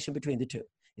coordination between the two.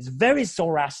 It's very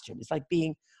Zoroastrian. It's like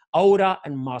being Oda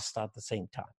and Masta at the same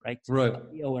time, right? Right.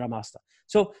 Oda Masta.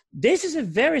 So this is a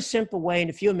very simple way in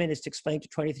a few minutes to explain to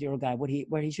a 23-year-old guy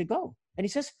where he should go. And he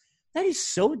says, that is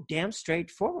so damn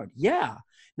straightforward. Yeah.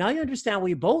 Now you understand why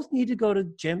you both need to go to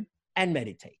the gym and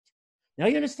meditate. Now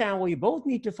you understand why you both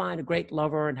need to find a great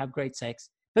lover and have great sex,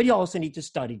 but you also need to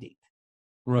study deep.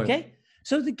 Right. Okay?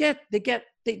 So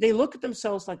they look at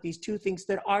themselves like these two things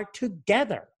that are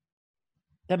together.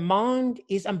 The mind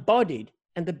is embodied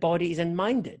and the body is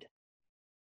unminded.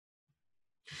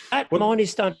 That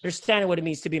monist understanding what it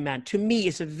means to be man, to me,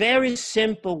 is a very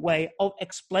simple way of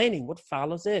explaining what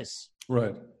phallus is.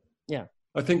 Right. Yeah.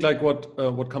 I think like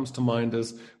what comes to mind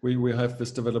is we have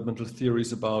this developmental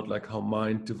theories about like how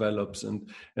mind develops and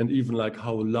even like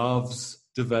how loves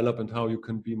develop and how you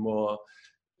can be more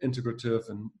integrative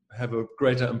and have a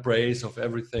greater embrace of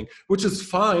everything, which is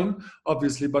fine,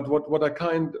 obviously. But what I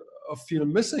kind of feel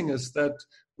missing is that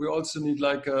we also need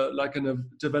like a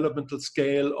developmental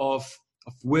scale of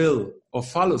will or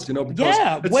phallus, you know, because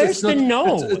where's the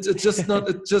no? It's just not.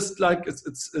 It's just like it's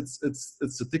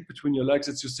the dick between your legs.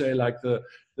 It's, you say, like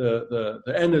the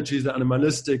energy, the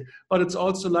animalistic, but it's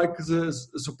also like the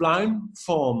sublime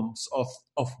forms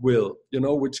of will, you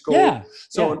know, which go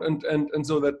and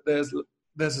so that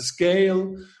there's a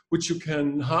scale which you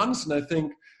can harness, and I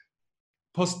think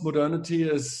postmodernity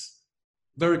is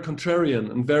very contrarian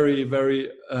and very, very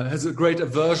has a great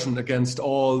aversion against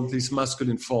all these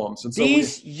masculine forms. And so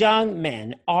these young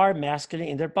men are masculine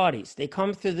in their bodies. They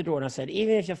come through the door, and I said,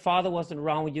 even if your father wasn't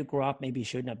around when you grew up, maybe you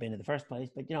shouldn't have been in the first place.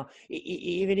 But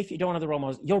even if you don't have the role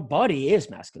models, your body is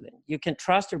masculine. You can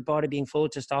trust your body being full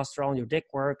of testosterone. Your dick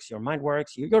works, your mind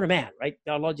works. You're a man, right?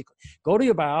 Biologically, go to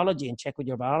your biology and check with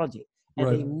your biology, and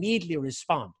they immediately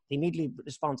respond. They immediately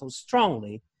respond so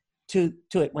strongly to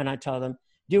it when I tell them,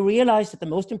 do you realize that the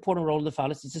most important role of the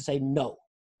phallus is to say no?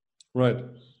 Right.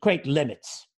 Create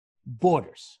limits,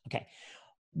 borders. Okay.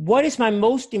 What is my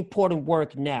most important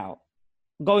work now,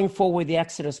 going forward with the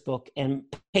Exodus book and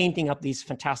painting up these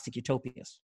fantastic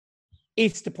utopias?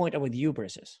 It's to point out where the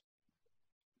hubris is.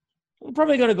 I'm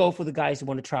probably going to go for the guys who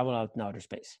want to travel out in outer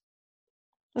space.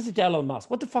 That's the Elon Musk.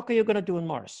 What the fuck are you going to do in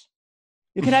Mars?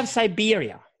 You can have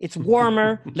Siberia. It's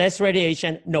warmer, less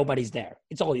radiation, nobody's there.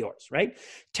 It's all yours, right?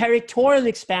 Territorial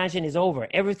expansion is over.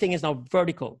 Everything is now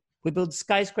vertical. We build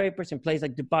skyscrapers in places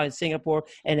like Dubai and Singapore,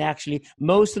 and actually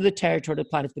most of the territory of the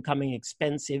planet is becoming an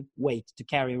expensive weight to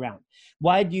carry around.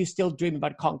 Why do you still dream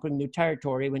about conquering new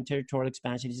territory when territorial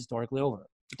expansion is historically over?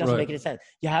 It doesn't make any sense.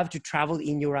 You have to travel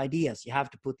in your ideas. You have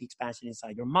to put the expansion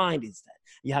inside your mind instead.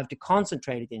 You have to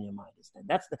concentrate it in your mind instead.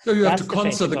 So you have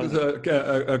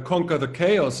to conquer the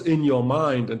chaos in your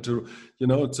mind, and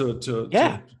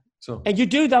and you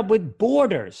do that with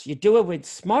borders. You do it with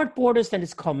smart borders, then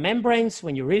it's called membranes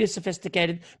when you're really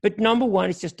sophisticated. But number one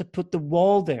is just to put the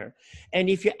wall there. And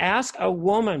if you ask a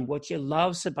woman what she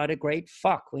loves about a great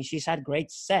fuck, when she's had great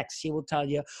sex, she will tell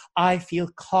you, I feel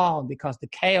calm because the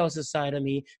chaos inside of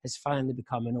me has finally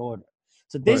become an order.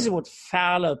 So this is what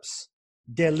phallus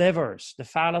delivers. The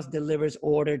phallus delivers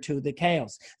order to the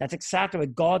chaos. That's exactly why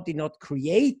God did not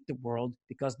create the world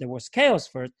because there was chaos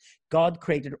first. God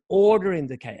created order in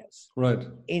the chaos. Right.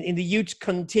 In the huge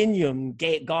continuum,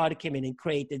 God came in and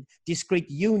created discrete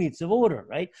units of order,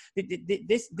 right?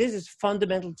 This is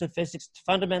fundamental to physics,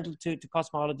 fundamental to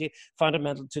cosmology,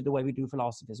 fundamental to the way we do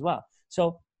philosophy as well.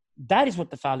 So that is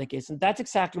what the phallic is. And that's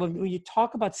exactly when you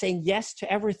talk about saying yes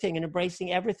to everything and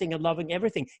embracing everything and loving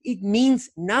everything, it means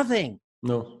nothing.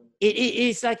 No.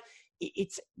 It's like,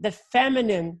 it's the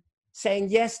feminine saying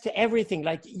yes to everything.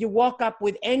 Like you walk up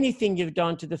with anything you've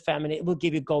done to the feminine, it will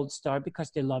give you a gold star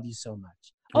because they love you so much.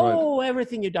 Right. Oh,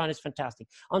 everything you've done is fantastic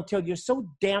until you're so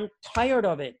damn tired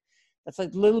of it. That's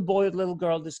like little boy or little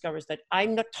girl discovers that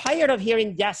I'm not tired of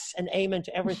hearing yes and amen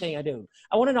to everything I do.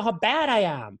 I want to know how bad I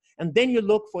am. And then you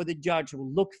look for the judge who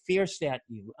will look fiercely at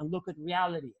you and look at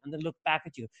reality and then look back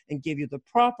at you and give you the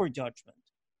proper judgment.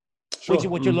 Sure. Which is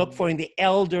what you look for in the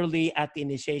elderly at the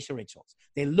initiation rituals.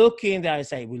 They look in there and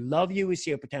say, we love you, we see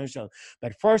your potential.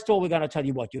 But first of all, we're going to tell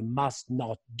you what you must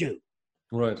not do.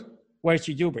 Right. Where's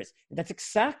your hubris? And that's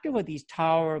exactly what these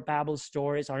Tower of Babel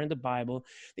stories are in the Bible.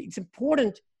 It's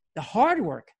important. The hard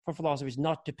work for philosophers is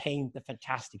not to paint the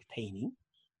fantastic painting,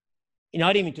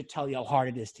 not even to tell you how hard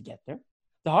it is to get there.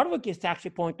 The hard work is to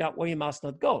actually point out where you must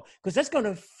not go, because that's going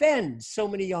to offend so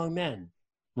many young men.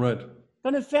 Right.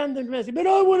 Going to offend them, but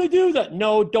I want to do that.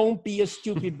 No, don't be a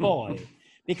stupid boy,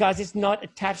 because it's not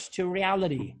attached to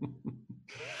reality.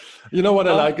 You know what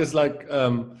I like is like,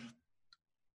 I'm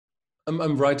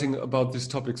writing about these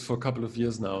topics for a couple of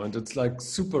years now, and it's like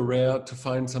super rare to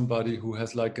find somebody who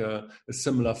has like a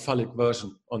similar phallic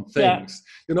version on things.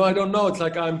 Yeah. I don't know. It's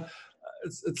like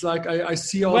it's like I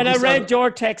see all. When I read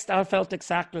your text, I felt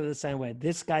exactly the same way.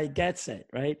 This guy gets it,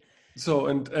 right? So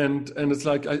and it's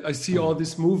like I see all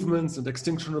these movements and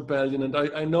Extinction Rebellion, and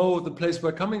I know the place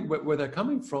where they're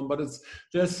coming from, but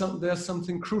there's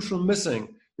something crucial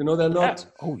missing. They're not.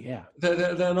 Oh yeah.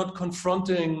 They're not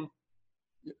confronting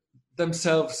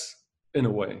themselves in a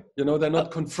way. They're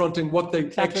not confronting what they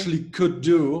actually could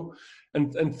do,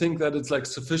 and think that it's like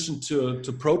sufficient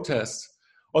to protest.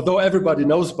 Although everybody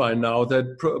knows by now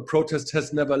that protest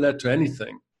has never led to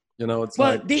anything.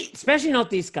 Especially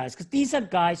not these guys, because these are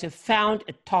guys who found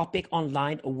a topic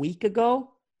online a week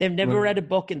ago. They've never read a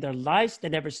book in their lives. They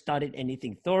never studied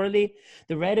anything thoroughly.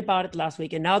 They read about it last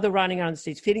week, and now they're running around the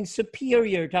streets feeling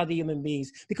superior to other human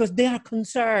beings because they are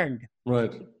concerned.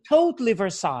 Right. Totally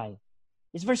Versailles.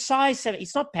 It's Versailles 7.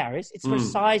 It's not Paris. It's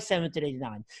Versailles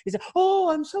 1789. It's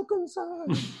I'm so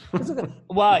concerned.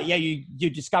 Well, yeah, you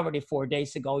discovered it 4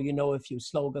 days ago. You know a few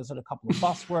slogans and a couple of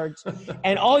buzzwords,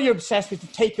 and all you're obsessed with is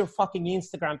to take your fucking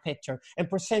Instagram picture and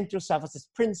present yourself as this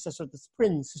princess or this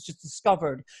prince who's just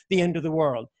discovered the end of the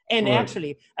world. And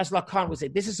actually, as Lacan would say,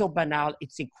 this is so banal,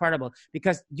 it's incredible,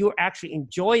 because you're actually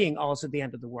enjoying also the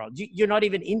end of the world. You're not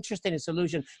even interested in a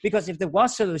solution, because if there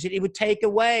was a solution, it would take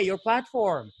away your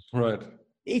platform. Right.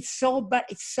 It's so bad.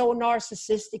 It's so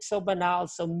narcissistic, so banal,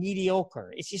 so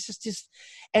mediocre. It's just,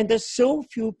 and there's so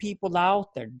few people out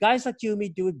there. Guys like you and me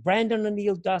do it. Brandon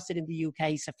O'Neill does it in the UK.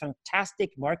 He's a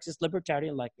fantastic Marxist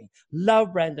libertarian like me.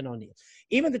 Love Brandon O'Neill.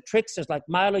 Even the tricksters like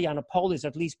Milo Yiannopoulos are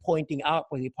at least pointing out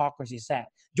where the hypocrisy is at.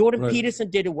 Jordan Peterson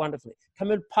did it wonderfully.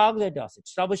 Camille Paglia does it.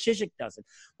 Slavoj Žižek does it.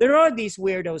 There are these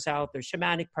weirdos out there,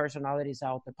 shamanic personalities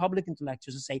out there, public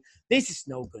intellectuals who say, this is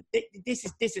no good. This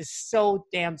is so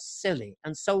damn silly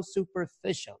and so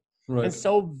superficial and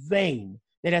so vain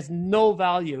that has no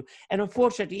value. And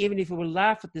unfortunately, even if we will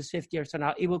laugh at this 50 years from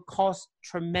now, it will cause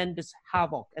tremendous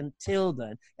havoc until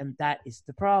then. And that is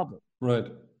the problem. Right.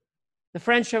 The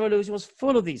French Revolution was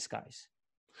full of these guys.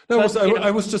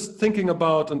 I was just thinking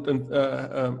about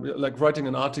like writing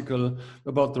an article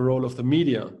about the role of the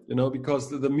media, because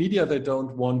the media, they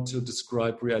don't want to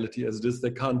describe reality as it is. They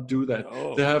can't do that.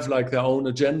 Oh. They have like their own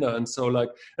agenda, and so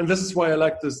and this is why I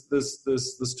like this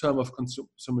term of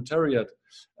consumetariat.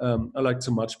 I like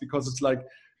so much, because it's like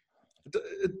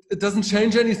it doesn't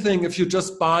change anything if you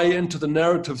just buy into the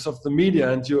narratives of the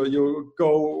media and you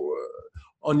go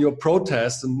on your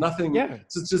protest and nothing. Yeah.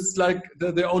 It's just like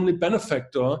the only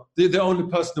benefactor, the only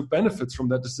person who benefits from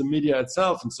that is the media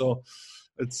itself. And so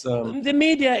it's... The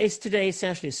media is today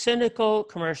essentially a cynical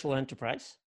commercial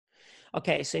enterprise.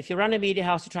 Okay, so if you run a media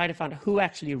house to try to find out who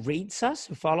actually reads us,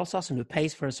 who follows us, and who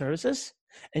pays for our services,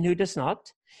 and who does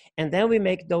not, and then we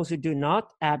make those who do not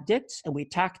abject, and we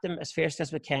attack them as fierce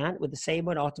as we can with the same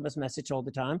monotonous message all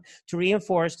the time to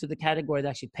reinforce to the category that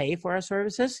actually pay for our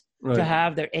services to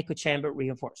have their echo chamber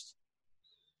reinforced.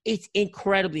 It's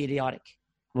incredibly idiotic.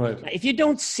 Right. Now, if you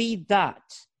don't see that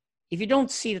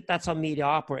that's how media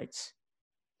operates,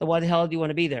 then why the hell do you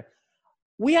want to be there?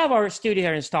 We have our studio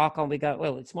here in Stockholm.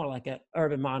 It's more like an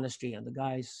urban monastery, and the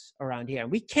guys around here.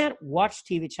 We can't watch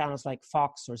TV channels like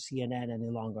Fox or CNN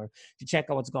any longer to check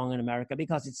out what's going on in America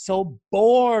because it's so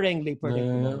boringly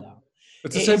predictable now.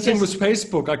 It's the same thing with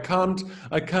Facebook. I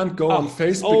can't go on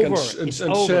Facebook and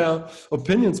share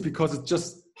opinions because it's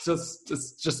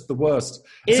just the worst.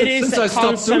 Since I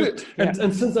stopped doing it,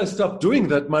 and since I stopped doing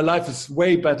that, my life is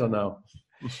way better now.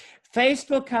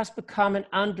 Facebook has become an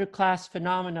underclass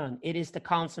phenomenon. It is the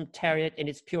consumetariat in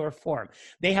its pure form.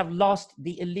 They have lost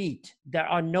the elite. There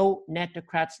are no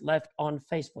netocrats left on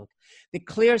Facebook. The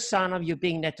clear sign of you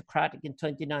being netocratic in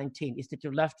 2019 is that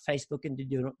you left Facebook and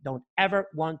you don't ever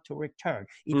want to return.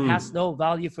 It has no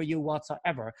value for you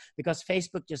whatsoever because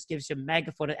Facebook just gives you a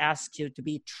megaphone and asks you to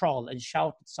be a troll and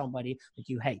shout at somebody that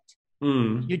you hate.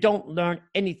 You don't learn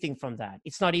anything from that.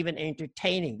 It's not even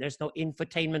entertaining. There's no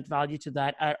infotainment value to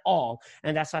that at all.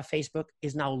 And that's why Facebook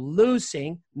is now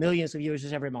losing millions of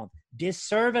users every month.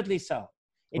 Deservedly so.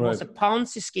 It was a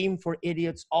Ponzi scheme for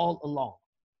idiots all along.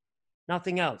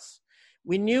 Nothing else.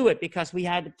 We knew it because we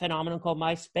had a phenomenon called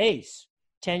MySpace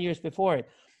 10 years before it.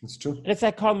 It's true. And it's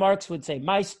like Karl Marx would say,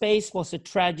 MySpace was a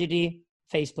tragedy.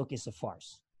 Facebook is a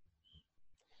farce.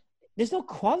 There's no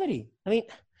quality.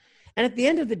 And at the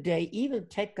end of the day, even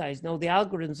tech guys know the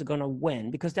algorithms are going to win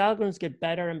because the algorithms get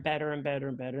better and better and better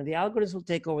and better. And the algorithms will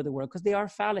take over the world because they are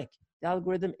phallic. The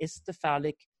algorithm is the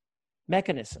phallic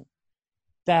mechanism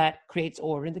that creates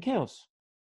order in the chaos.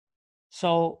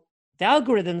 So the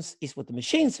algorithms is what the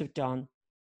machines have done.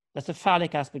 That's the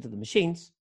phallic aspect of the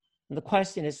machines. And the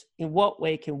question is, in what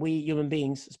way can we human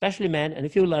beings, especially men and a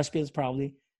few lesbians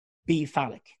probably, be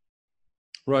phallic?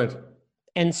 Right.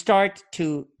 And start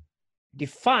to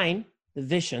define the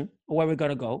vision of where we're going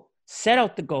to go, set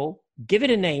out the goal, give it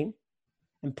a name,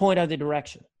 and point out the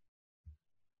direction.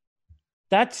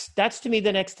 That's to me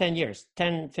the next 10 years,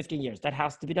 10, 15 years. That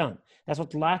has to be done. That's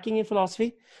what's lacking in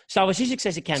philosophy. Slavoj Žižek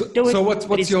says he can't do it. So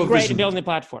what's your great vision? Building a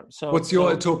platform. What's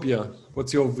your utopia?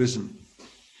 What's your vision?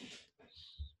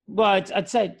 Well, I'd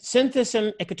say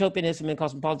syntheism, ecotopianism, and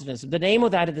cosmopolitanism. The name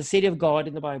of that is the city of God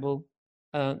in the Bible,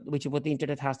 which is what the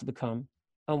internet has to become.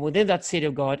 And within that city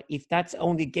of God, if that's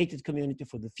only a gated community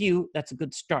for the few, that's a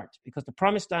good start because the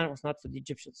promised land was not for the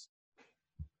Egyptians.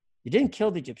 You didn't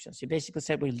kill the Egyptians. You basically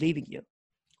said, we're leaving you.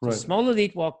 So a small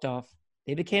elite walked off.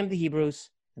 They became the Hebrews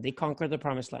and they conquered the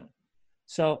promised land.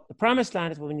 So the promised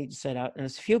land is what we need to set out. And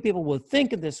as few people will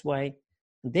think in this way,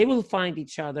 they will find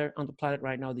each other on the planet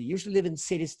right now. They usually live in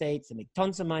city states. They make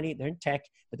tons of money. They're in tech,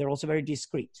 but they're also very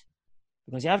discreet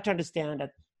because you have to understand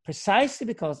that precisely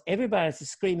because everybody is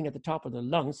screaming at the top of their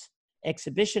lungs,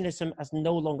 exhibitionism has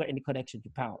no longer any connection to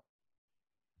power.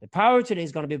 The power today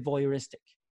is going to be voyeuristic.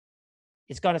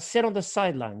 It's got to sit on the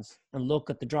sidelines and look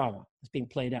at the drama that's being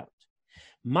played out.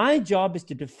 My job is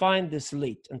to define this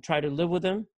elite and try to live with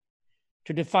them,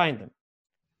 to define them.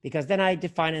 Because then I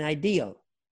define an ideal.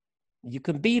 You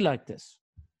can be like this.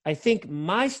 I think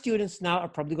my students now are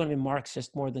probably going to be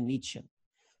Marxist more than Nietzschean.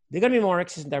 They're going to be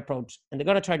Marxist in their approach, and they're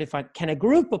going to try to find, can a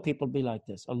group of people be like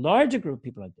this? A larger group of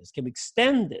people like this? Can we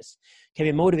extend this? Can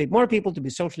we motivate more people to be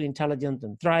socially intelligent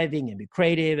and thriving and be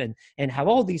creative and have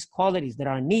all these qualities that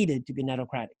are needed to be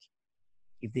netocratic?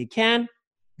 If they can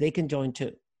join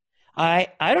too. I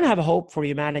don't have a hope for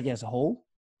humanity as a whole.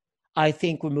 I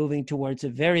think we're moving towards a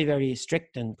very, very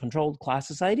strict and controlled class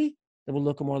society that will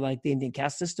look more like the Indian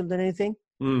caste system than anything.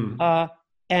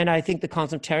 And I think the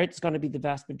concentrate is going to be the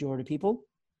vast majority of people.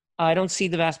 I don't see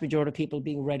the vast majority of people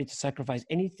being ready to sacrifice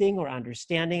anything or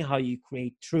understanding how you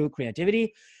create true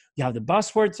creativity. You have the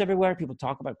buzzwords everywhere. People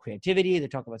talk about creativity. They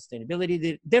talk about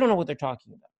sustainability. They don't know what they're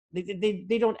talking about.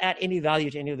 They don't add any value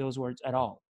to any of those words at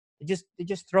all. They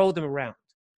just throw them around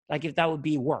like if that would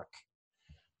be work.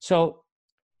 So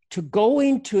to go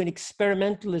into an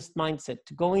experimentalist mindset,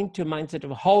 to go into a mindset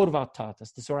of Hårdvattnet,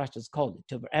 as the Zoroastrians called it,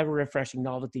 to ever refreshing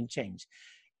novelty and change,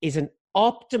 is an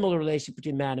optimal relationship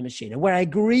between man and machine. And where I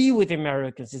agree with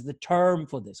Americans is the term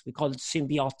for this. We call it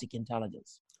symbiotic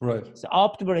intelligence. Right. It's the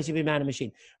optimal relationship between man and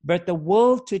machine. But the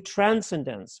will to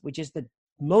transcendence, which is the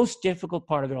most difficult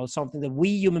part of it all, is something that we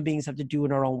human beings have to do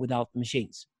on our own without the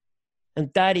machines. And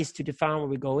that is to define where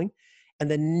we're going. And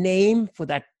the name for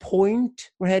that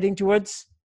point we're heading towards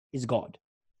is God.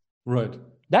 Right.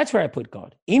 That's where I put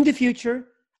God. In the future,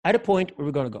 at a point where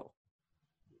we're going to go.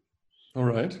 All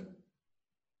right.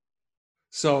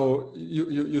 So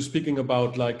you're speaking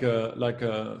about like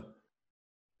an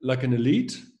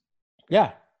elite?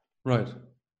 Yeah. Right.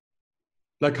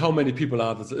 Like how many people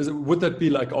are there? Would that be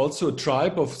like also a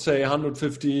tribe of say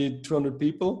 150, 200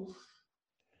 people?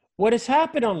 What has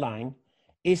happened online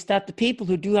is that the people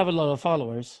who do have a lot of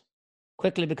followers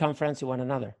quickly become friends with one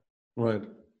another. Right.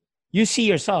 You see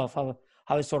yourself how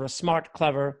a sort of smart,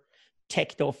 clever,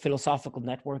 techno-philosophical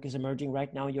network is emerging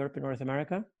right now in Europe and North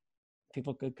America.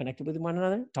 People get connected with one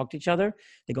another, talk to each other,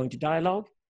 they go into dialogue,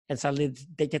 and suddenly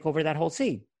they take over that whole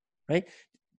scene, right?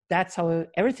 That's how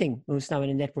everything moves now in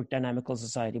a network dynamical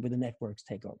society where the networks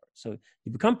take over. So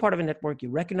you become part of a network,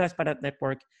 you're recognized by that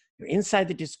network, you're inside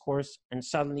the discourse, and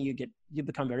suddenly you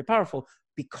become very powerful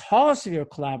because of your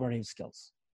collaborative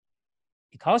skills,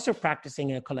 because you're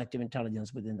practicing a collective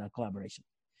intelligence within that collaboration.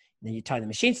 And then you tie the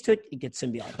machines to it, it gets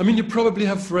symbiotic. I mean, you probably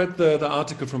have read the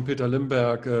article from Peter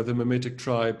Limberg, the Mimetic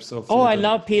Tribes of... I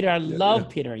love Peter. I love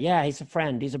Peter. Yeah, he's a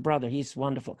friend. He's a brother. He's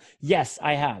wonderful. Yes,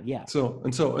 I have. Yeah. So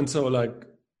like,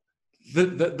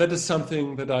 that is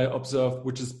something that I observed,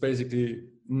 which is basically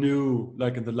new,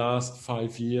 like in the last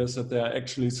 5 years, that there are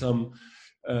actually some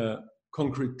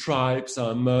concrete tribes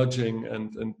are emerging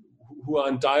and who are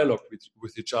in dialogue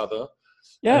with each other.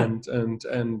 Yeah.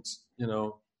 And you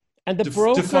know, and the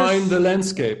brokers define the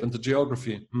landscape and the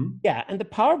geography. Yeah, and the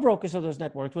power brokers of those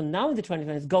networks will now in the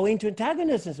 2020s go into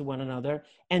antagonisms with one another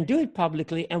and do it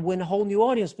publicly and win a whole new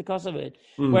audience because of it.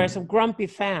 Whereas some grumpy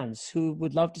fans who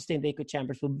would love to stay in the echo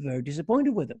chambers will be very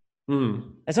disappointed with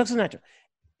them. That's also natural.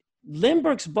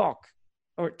 Limberg's book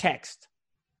or text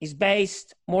is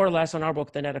based more or less on our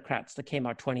book, The Netocrats, that came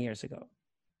out 20 years ago.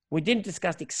 We didn't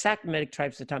discuss the exact Mimetic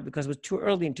tribes at the time because it was too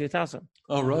early in 2000.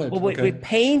 Oh, right. But we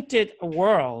painted a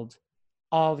world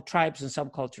of tribes and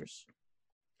subcultures.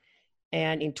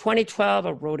 And in 2012,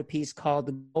 I wrote a piece called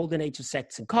The Golden Age of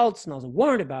Sects and Cults. And I was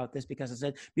warned about this because I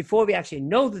said, before we actually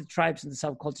know that the tribes and the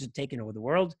subcultures have taken over the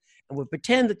world, and we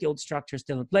pretend that the old structure is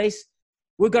still in place,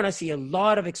 we're going to see a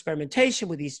lot of experimentation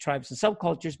with these tribes and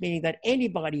subcultures, meaning that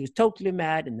anybody who's totally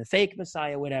mad and the fake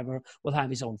messiah, whatever, will have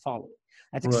his own following.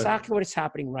 That's exactly what is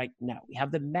happening right now. We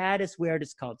have the maddest,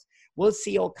 weirdest cults. We'll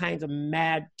see all kinds of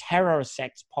mad terror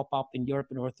sects pop up in Europe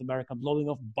and North America, blowing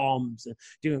off bombs and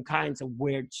doing kinds of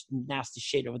weird, nasty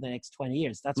shit over the next 20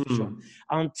 years. That's for sure.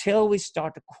 Until we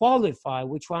start to qualify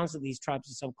which ones of these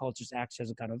tribes and subcultures actually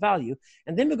has a kind of value.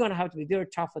 And then we're going to have to be very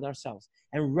tough with ourselves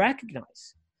and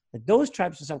recognize that those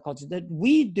tribes and subcultures that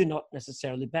we do not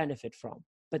necessarily benefit from,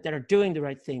 but that are doing the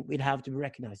right thing, we'd have to be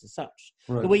recognized as such.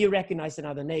 Right. The way you recognize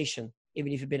another nation,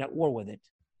 even if you've been at war with it,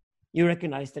 you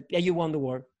recognize that, yeah, you won the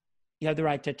war, you have the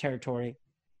right to territory,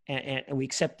 and we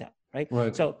accept that, right?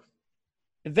 So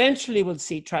eventually we'll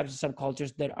see tribes and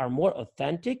subcultures that are more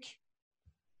authentic,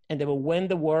 and they will win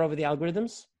the war over the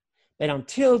algorithms. But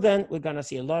until then, we're going to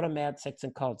see a lot of mad sects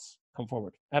and cults come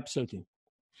forward. Absolutely.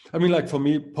 I mean, like for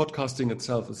me, podcasting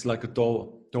itself is like a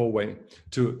doorway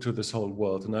to this whole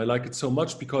world. And I like it so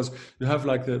much because you have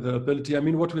like the ability, I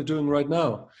mean, what we're doing right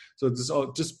now. So this is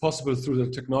all just possible through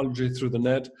the technology, through the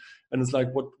net. And it's like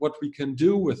what we can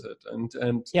do with it. And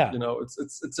you know,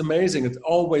 it's amazing. It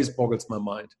always boggles my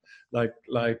mind. I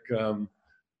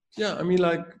mean,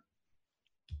 like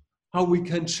how we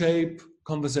can shape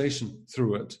conversation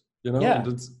through it, you know? Yeah.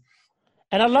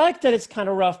 And I like that it's kind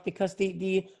of rough because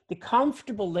the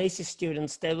comfortable, lazy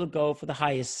students, they will go for the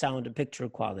highest sound and picture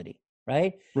quality,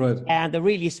 right? Right. And the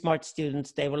really smart students,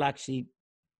 they will actually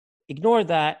ignore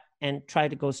that and try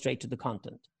to go straight to the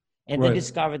content. And they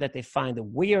discover that they find the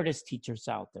weirdest teachers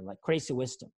out there, like Crazy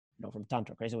Wisdom, from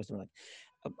Tantra. Crazy Wisdom, like,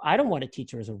 I don't want a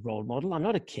teacher as a role model. I'm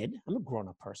not a kid. I'm a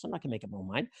grown-up person. I can make up my own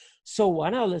mind. So why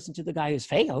not listen to the guy who's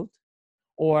failed,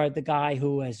 or the guy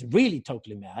who is really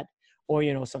totally mad,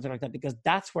 or something like that, because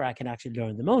that's where I can actually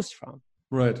learn the most from.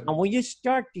 Right. And when you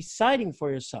start deciding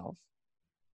for yourself,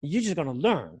 you're just going to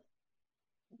learn.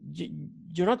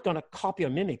 You're not going to copy or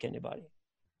mimic anybody.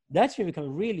 That's when you become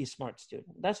a really smart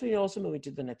student. That's when you also move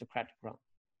into the netocratic realm,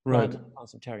 right? The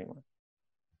conceptarian one.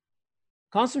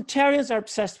 Conceptarians are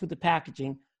obsessed with the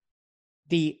packaging.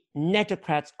 The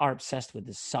netocrats are obsessed with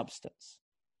the substance.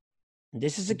 And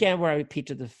this is again where I repeat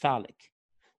to the phallic.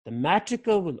 The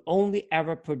matrical will only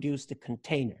ever produce the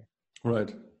container.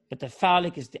 Right. But the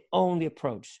phallic is the only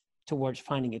approach towards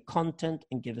finding a content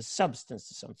and give a substance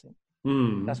to something.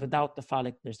 Because without the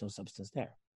phallic, there's no substance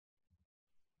there.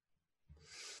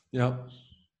 Yeah.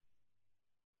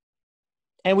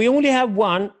 And we only have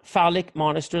one phallic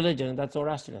monist religion, and that's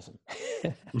Zoroastrianism.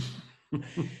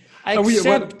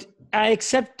 I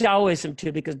accept Taoism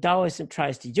too, because Taoism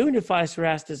tries to unify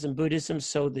Zoroastrianism and Buddhism,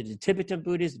 so that the Tibetan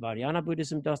Buddhism, Vajrayana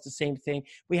Buddhism does the same thing.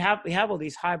 We have all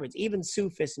these hybrids. Even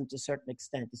Sufism, to a certain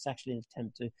extent, is actually an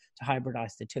attempt to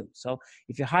hybridize the two. So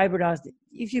if you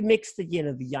if you mix the yin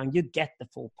and the yang, you get the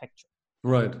full picture.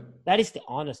 Right. That is the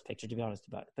honest picture, to be honest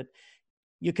about it. But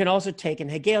you can also take an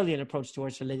Hegelian approach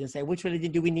towards religion and say, which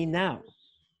religion do we need now?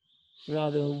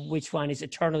 Rather than which one is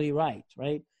eternally right?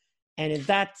 And in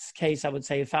that case, I would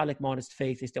say a phallic monist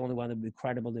faith is the only one that would be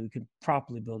credible, that we could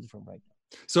properly build it from right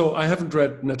now. So I haven't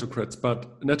read Netocrats,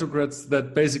 but Netocrats,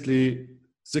 that basically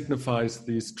signifies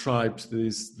these tribes,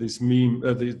 these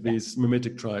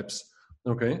mimetic tribes.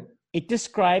 Okay. It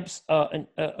describes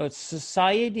a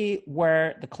society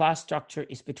where the class structure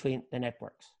is between the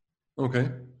networks. Okay.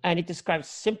 And it describes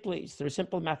simply, through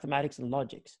simple mathematics and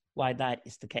logics, why that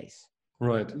is the case.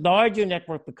 Right. The larger your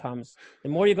network becomes, the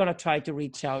more you're going to try to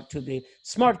reach out to the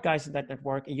smart guys in that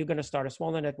network, and you're going to start a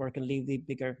smaller network and leave the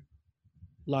bigger,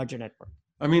 larger network.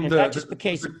 I mean, that just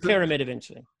becomes a pyramid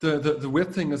eventually. The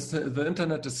weird thing is the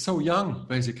internet is so young,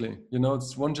 basically.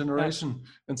 It's one generation. Yeah.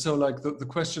 And so like the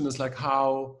question is like,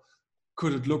 how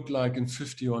could it look like in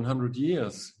 50 or 100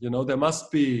 years? There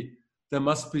must be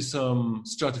some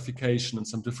stratification and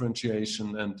some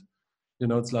differentiation, and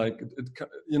it's like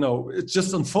it's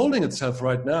just unfolding itself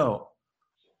right now.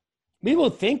 We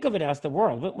will think of it as the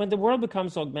world. When the world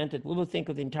becomes augmented, we will think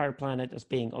of the entire planet as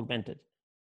being augmented.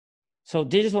 So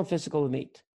digital and physical will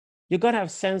meet. You've got to have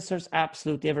sensors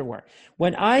absolutely everywhere.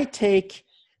 When I take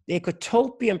the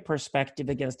ecotopian perspective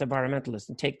against environmentalists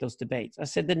and take those debates, I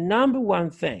said the number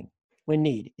one thing we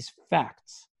need is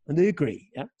facts. And they agree.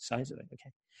 Yeah, science of it.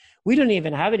 Okay. We don't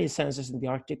even have any sensors in the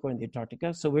Arctic or in the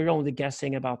Antarctica, so we're only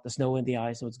guessing about the snow and the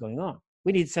ice and what's going on.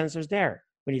 We need sensors there.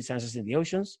 We need sensors in the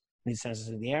oceans. We need sensors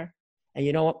in the air. And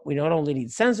you know what? We not only need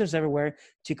sensors everywhere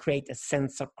to create a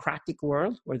sensocratic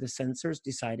world where the sensors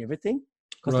decide everything,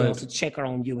 because they also check our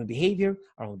own human behavior,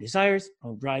 our own desires, our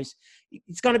own drives.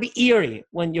 It's going to be eerie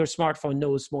when your smartphone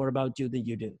knows more about you than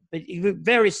you do. But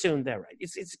very soon there, right?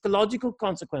 It's a logical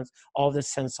consequence of the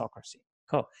sensocracy.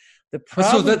 Cool.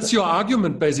 So that's your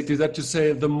argument, basically, that you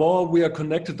say the more we are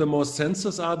connected, the more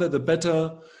sensors are there, the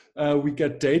better we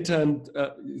get data, and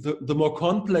the more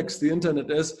complex the internet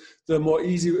is, the more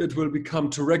easy it will become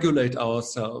to regulate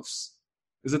ourselves.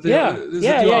 Is it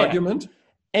your argument?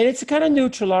 And it's a kind of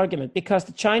neutral argument, because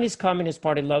the Chinese Communist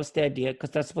Party loves the idea,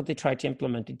 because that's what they try to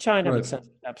implement in China, but sensors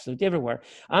absolutely everywhere.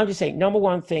 I'm just saying, number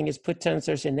one thing is put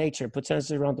sensors in nature, put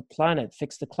sensors around the planet,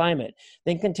 fix the climate,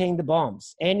 then contain the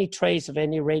bombs. Any trace of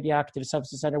any radioactive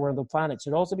substance anywhere on the planet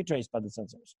should also be traced by the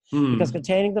sensors. Because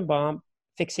containing the bomb,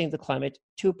 fixing the climate,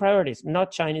 two priorities,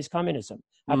 not Chinese communism.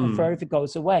 I prefer if it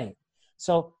goes away.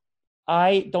 So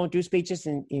I don't do speeches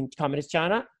in communist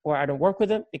China, or I don't work with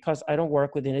them, because I don't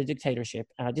work within a dictatorship,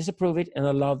 and I disapprove it, and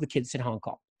I love the kids in Hong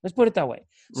Kong. Let's put it that way.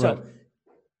 So,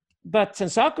 but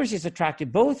sensocracy is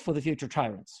attractive both for the future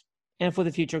tyrants and for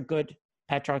the future good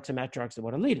patriarchs and matriarchs that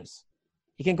want to lead us.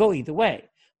 It can go either way.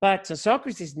 But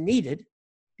sensocracy is needed,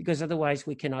 because otherwise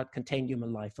we cannot contain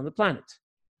human life on the planet.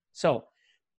 So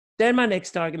then my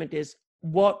next argument is,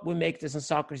 what will make the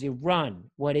sensocracy run?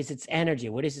 What is its energy?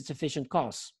 What is its efficient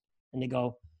cost? And they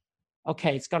go,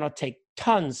 okay, it's going to take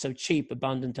tons of cheap,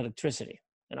 abundant electricity.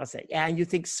 And I'll say, yeah, and you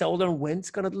think solar and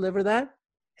wind's going to deliver that?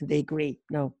 And they agree,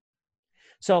 no.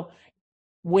 So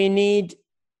we need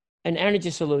an energy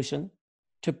solution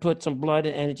to put some blood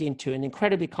and energy into an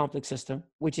incredibly complex system,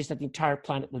 which is that the entire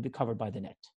planet will be covered by the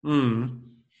net.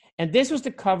 And this was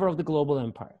the cover of the Global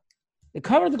Empire. The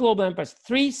cover of the Global Empire is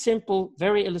 3 simple,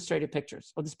 very illustrated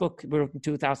pictures of this book we wrote in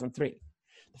 2003.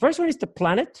 The first one is the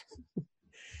planet.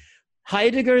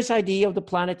 Heidegger's idea of the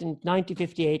planet in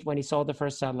 1958 when he saw the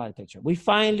first satellite picture. We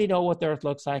finally know what the Earth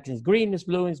looks like. It's green, it's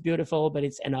blue, it's beautiful, but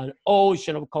it's in an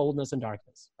ocean of coldness and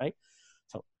darkness, right?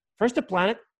 So first the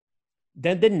planet,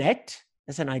 then the net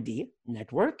as an idea,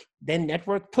 network, then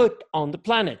network put on the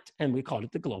planet, and we call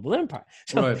it the Global Empire.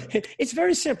 So it's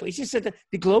very simple. It's just that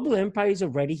the Global Empire is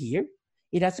already here.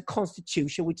 It has a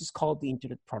constitution, which is called the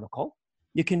Internet Protocol.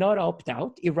 You cannot opt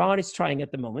out. Iran is trying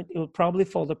at the moment. It will probably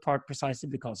fall apart precisely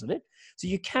because of it. So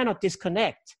you cannot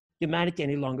disconnect humanity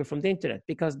any longer from the internet,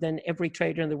 because then every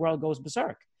trader in the world goes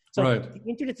berserk. So the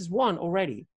internet is one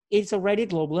already. It's already a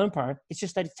global empire. It's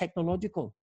just that it's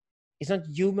technological. It's not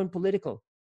human political.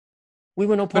 We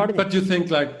were no part of it. But you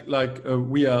think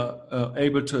we are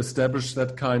able to establish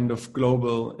that kind of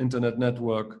global internet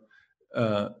network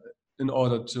in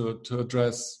order to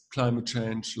address climate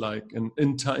change, like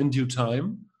in due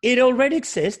time? It already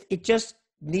exists. It just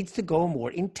needs to go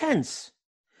more intense.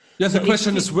 Yes, the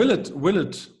question is, will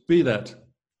it be that?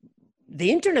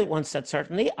 The internet wants that,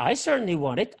 certainly. I certainly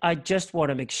want it. I just want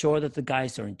to make sure that the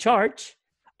guys who are in charge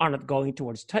are not going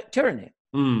towards tyranny.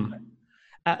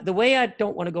 The way I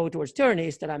don't want to go towards tyranny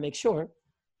is that I make sure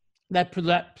that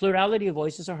plurality of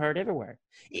voices are heard everywhere.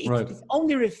 It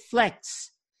only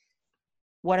reflects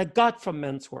what I got from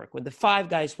men's work when the 5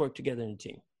 guys work together in a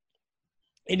team.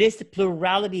 It is the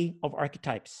plurality of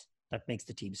archetypes that makes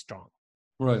the team strong.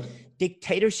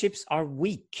 Dictatorships are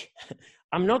weak.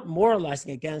 I'm not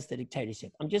moralizing against the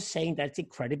dictatorship. I'm just saying that it's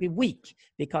incredibly weak,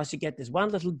 because you get this one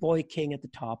little boy king at the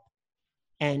top,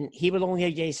 and he will only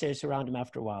have naysayers around him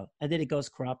after a while. And then it goes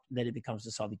corrupt, and then it becomes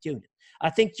the Soviet Union. I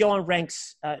think Johan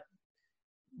Renk's,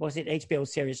 was it HBO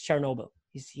series Chernobyl?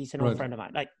 He's an old friend of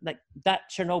mine. Like that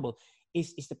Chernobyl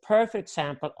is the perfect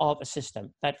example of a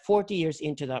system that 40 years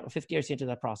into that, or 50 years into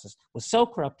that process, was so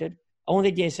corrupted,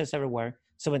 only naysayers everywhere.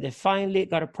 So when they finally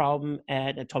got a problem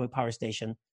at an atomic power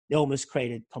station, they almost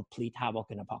created complete havoc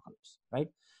and apocalypse, right?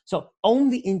 So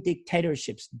only in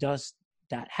dictatorships does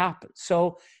that happen.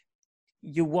 So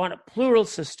you want a plural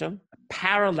system, a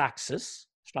parallaxis,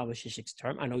 Slavoj Žižek's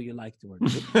term. I know you like the word.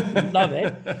 You love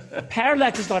it.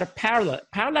 Parallax is not a parallel.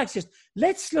 Parallax is,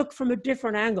 let's look from a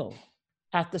different angle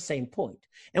at the same point.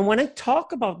 And when I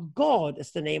talk about God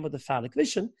as the name of the phallic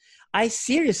vision, I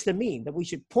seriously mean that we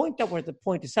should point out where the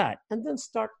point is at and then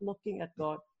start looking at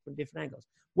God from different angles.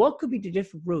 What could be the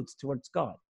different routes towards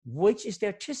God? Which is the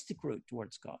artistic route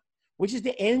towards God? Which is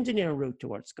the engineering route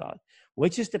towards God?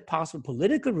 Which is the possible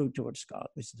political route towards God?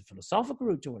 Which is the philosophical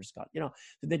route towards God? You know,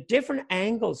 the different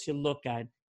angles you look at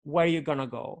where you're going to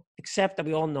go, except that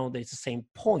we all know that it's the same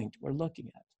point we're looking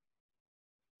at.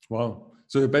 Wow.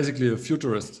 So you're basically a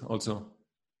futurist also.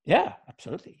 Yeah,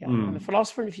 absolutely. Yeah. I'm a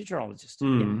philosopher and a futurologist.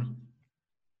 Yeah.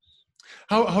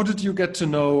 How did you get to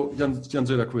know Jan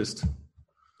Söderqvist,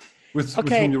 with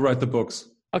whom you write the books?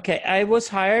 Okay, I was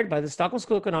hired by the Stockholm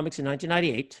School of Economics in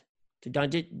 1998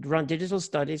 to run digital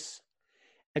studies.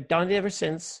 I've done it ever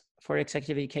since for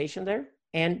executive education there.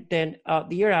 And then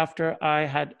the year after, I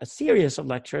had a series of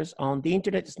lectures on the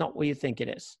internet is not what you think it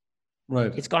is.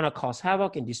 It's going to cause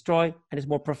havoc and destroy, and it's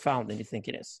more profound than you think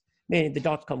it is. Meaning the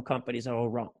dot-com companies are all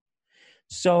wrong.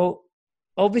 So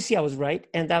obviously I was right,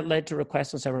 and that led to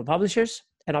requests from several publishers,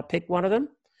 and I picked one of them.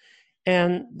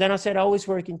 And then I said, I always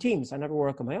work in teams. I never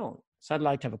work on my own. So I'd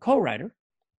like to have a co-writer.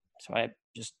 So I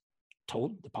just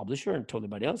told the publisher and told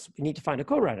everybody else, we need to find a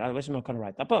co-writer. Otherwise, I'm not going to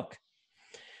write that book.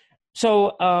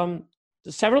 So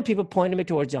several people pointed me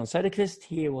towards Jan Söderqvist.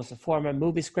 He was a former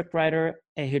movie scriptwriter.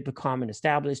 He'd become an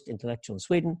established intellectual in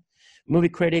Sweden, movie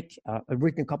critic,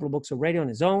 written a couple of books already on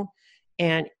his own,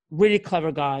 and really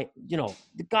clever guy. You know,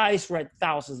 the guy's read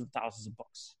thousands and thousands of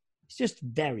books. He's just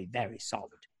very, very solid,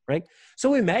 right? So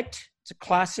we met. It's a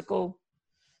classical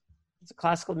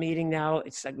meeting now.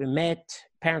 It's like we met.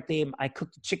 Apparently, I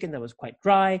cooked a chicken that was quite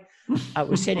dry. I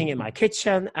was sitting in my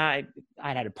kitchen. I'd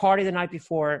had a party the night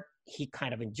before. He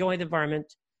kind of enjoyed the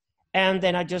environment. And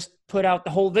then I just put out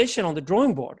the whole vision on the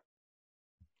drawing board.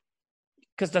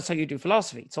 Because that's how you do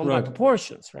philosophy. It's all about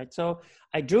proportions, right? So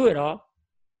I drew it all.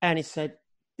 And he said,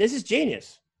 this is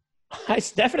genius. I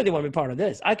definitely want to be part of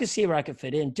this. I can see where I can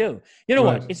fit in too. You know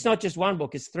what? It's not just one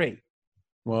book, it's 3.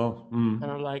 Wow. And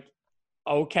I'm like,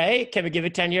 okay, can we give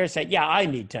it 10 years? I said, yeah, I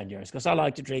need 10 years because I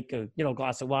like to drink a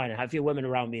glass of wine and have a few women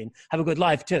around me and have a good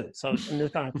life too. So I'm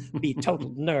just going to be a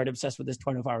total nerd obsessed with this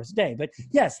 24 hours a day. But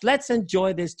yes, let's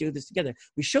enjoy this, do this together.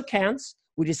 We shook hands.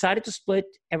 We decided to split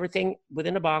everything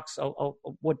within a box of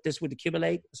what this would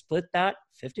accumulate, split that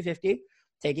 50-50,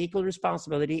 take equal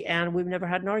responsibility, and we've never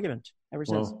had an argument ever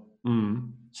since.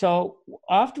 So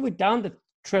after we'd done the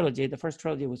trilogy, the first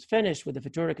trilogy was finished with the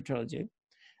Futurica trilogy,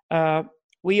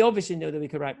 we obviously knew that we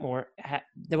could write more.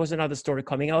 There was another story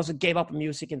coming. I also gave up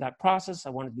music in that process. I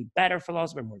wanted to be better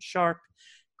philosopher, more sharp,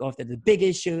 go after the big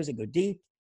issues and go deep.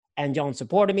 And John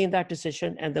supported me in that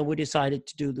decision. And then we decided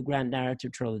to do the grand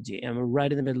narrative trilogy. And we're right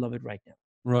in the middle of it right now.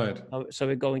 Right. So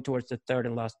we're going towards the third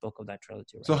and last book of that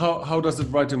trilogy. Right? So how does the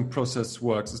writing process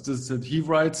work? Is this that he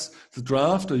writes the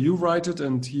draft, or you write it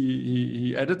and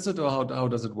he edits it, or how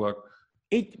does it work?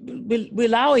 We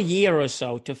allow a year or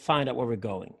so to find out where we're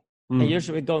going. And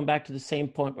usually we're going back to the same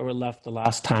point where we left the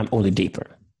last time, only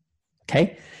deeper.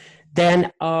 Okay?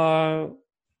 Then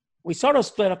we sort of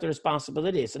split up the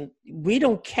responsibilities, and we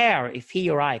don't care if he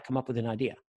or I come up with an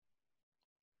idea.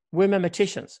 We're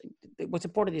mathematicians. What's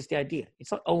important is the idea.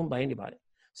 It's not owned by anybody.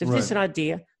 So if there's an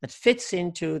idea that fits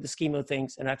into the scheme of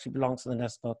things and actually belongs to the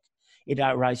next book, it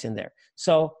arrives in there.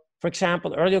 So, for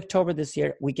example, early October this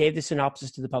year, we gave the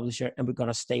synopsis to the publisher, and we're going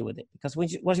to stay with it. Because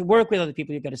once you work with other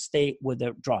people, you've got to stay with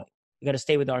the drawing. You've got to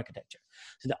stay with the architecture.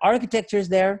 So the architecture is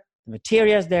there. The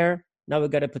material is there. Now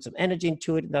we've got to put some energy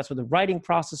into it. And that's where the writing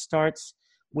process starts.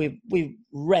 We've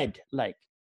read like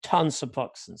tons of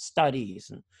books and studies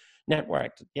and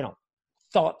networked,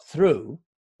 thought through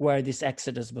where this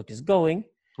Exodus book is going.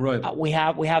 Right. We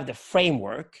have the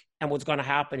framework. And what's going to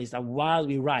happen is that while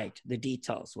we write, the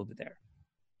details will be there.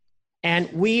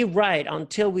 And we write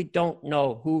until we don't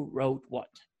know who wrote what.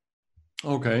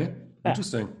 Okay.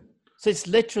 Interesting. So it's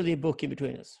literally a book in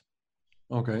between us.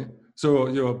 Okay. So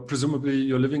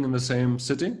you're living in the same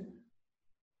city?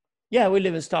 Yeah, we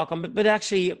live in Stockholm, but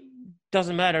actually it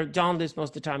doesn't matter. John lives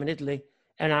most of the time in Italy,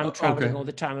 and I'm traveling all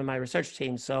the time in my research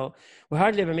team. So we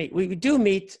hardly ever meet. We do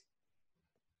meet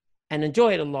and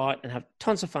enjoy it a lot and have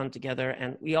tons of fun together.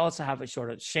 And we also have a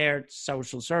sort of shared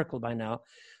social circle by now.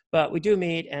 But we do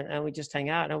meet and we just hang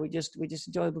out, and we just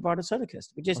enjoy Bouvard and Söderqvist.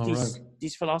 We just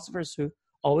these philosophers who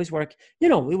always work. It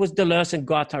was Deleuze and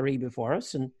Guattari before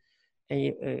us, and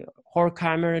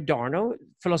Horkheimer and Adorno.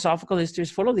 Philosophical history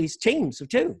is full of these teams of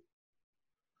two.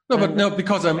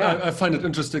 Because I find it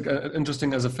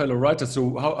interesting as a fellow writer.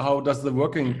 So how does the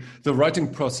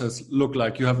writing process look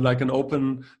like? You have like an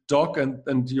open doc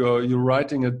and you're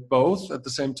writing it both at the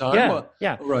same time?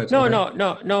 Yeah. Right.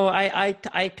 No.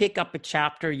 I pick up a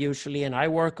chapter usually and I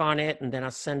work on it, and then I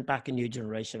send back a new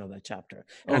generation of that chapter.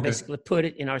 And I basically put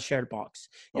it in our shared box.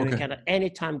 And we can at any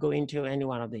time go into any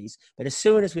one of these. But as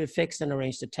soon as we've fixed and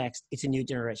arranged the text, it's a new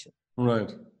generation. Right.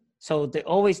 So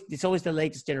it's always the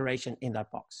latest generation in that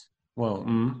box. Wow.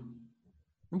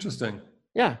 Interesting.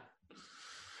 Yeah.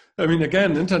 I mean,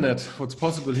 again, internet, what's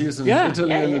possible. He is in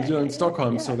Italy and you're in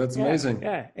Stockholm. So that's amazing.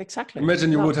 Yeah, exactly.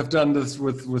 Imagine you would have done this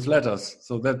with letters.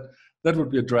 So that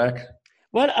would be a drag.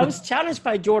 Well, I was challenged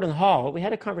by Jordan Hall. We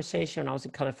had a conversation. I was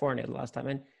in California the last time.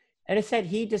 And he said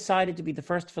he decided to be the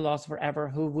first philosopher ever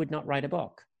who would not write a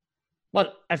book.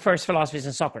 Well, at first, philosophers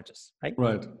and Socrates, right?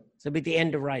 Right. So it'd be the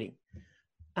end of writing.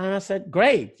 And I said,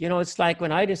 great. It's like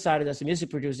when I decided as a music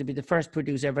producer to be the first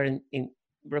producer ever in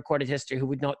recorded history who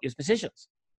would not use musicians.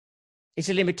 It's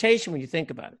a limitation when you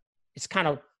think about it. It's kind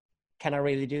of, can I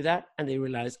really do that? And they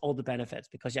realize all the benefits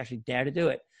because you actually dare to do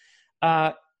it.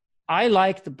 I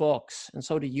like the books, and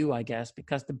so do you, I guess,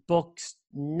 because the books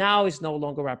now is no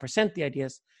longer where I present the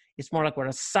ideas. It's more like where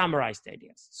I summarize the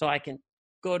ideas. So I can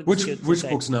go to which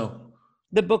books now?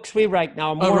 The books we write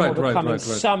now are more becoming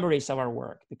summaries of our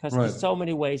work, because there's so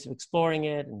many ways of exploring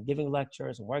it and giving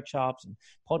lectures and workshops and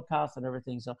podcasts and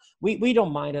everything. So we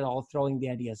don't mind at all throwing the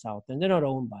ideas out, and they're not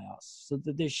owned by us. So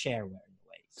they're shareware in a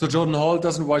way. So Jordan Hall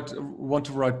doesn't want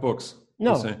to write books?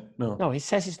 No, he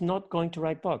says he's not going to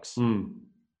write books.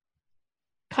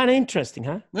 Kind of interesting,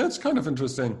 huh? Yeah, it's kind of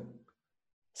interesting.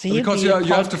 So he'll be a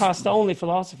podcast-only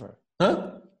philosopher.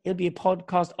 Huh? He'll be a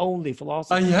podcast-only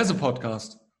philosopher. He has a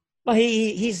podcast. Well,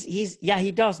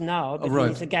 he does now, but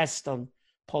he's a guest on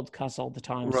podcasts all the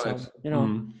time. Right.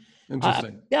 So,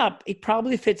 interesting. It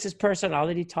probably fits his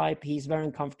personality type. He's very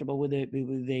uncomfortable with it.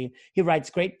 He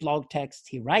writes great blog text.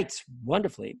 He writes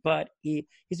wonderfully, but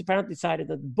he's apparently decided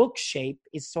that book shape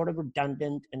is sort of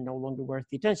redundant and no longer worth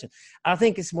the attention. I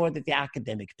think it's more that the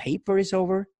academic paper is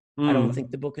over. I don't think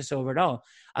the book is over at all.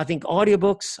 I think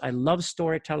audiobooks, I love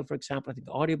Storytel, for example. I think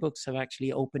audiobooks have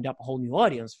actually opened up a whole new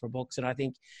audience for books. And I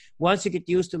think once you get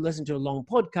used to listening to a long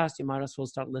podcast, you might as well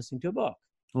start listening to a book.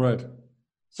 Right.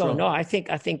 So no, I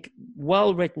think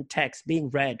well-written text being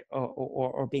read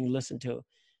or being listened to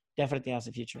definitely has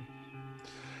a future.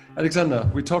 Alexander,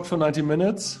 we talked for 90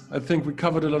 minutes. I think we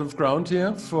covered a lot of ground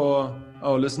here for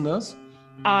our listeners.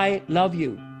 I love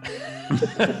you.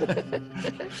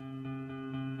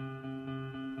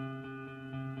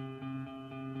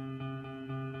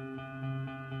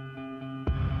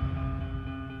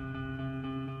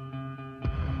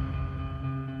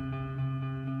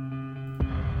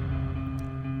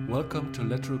 Welcome to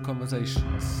Lateral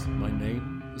Conversations. My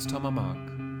name is Thomas Mark.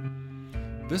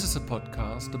 This is a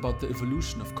podcast about the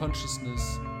evolution of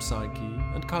consciousness, psyche,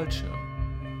 and culture.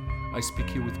 I speak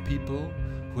here with people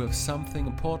who have something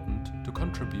important to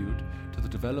contribute to the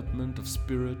development of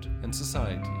spirit and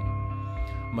society.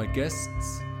 My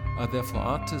guests are therefore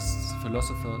artists,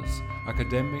 philosophers,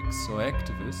 academics, or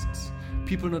activists,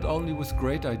 people not only with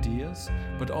great ideas,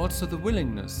 but also the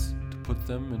willingness to put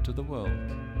them into the world.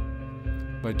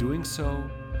 By doing so,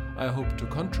 I hope to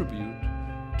contribute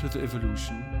to the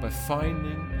evolution by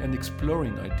finding and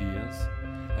exploring ideas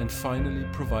and finally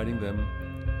providing them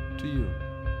to you.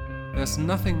 There's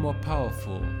nothing more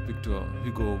powerful, Victor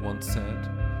Hugo once said,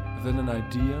 than an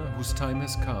idea whose time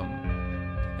has come.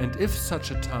 And if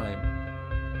such a time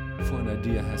for an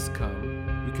idea has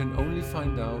come, we can only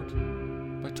find out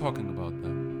by talking about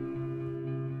them.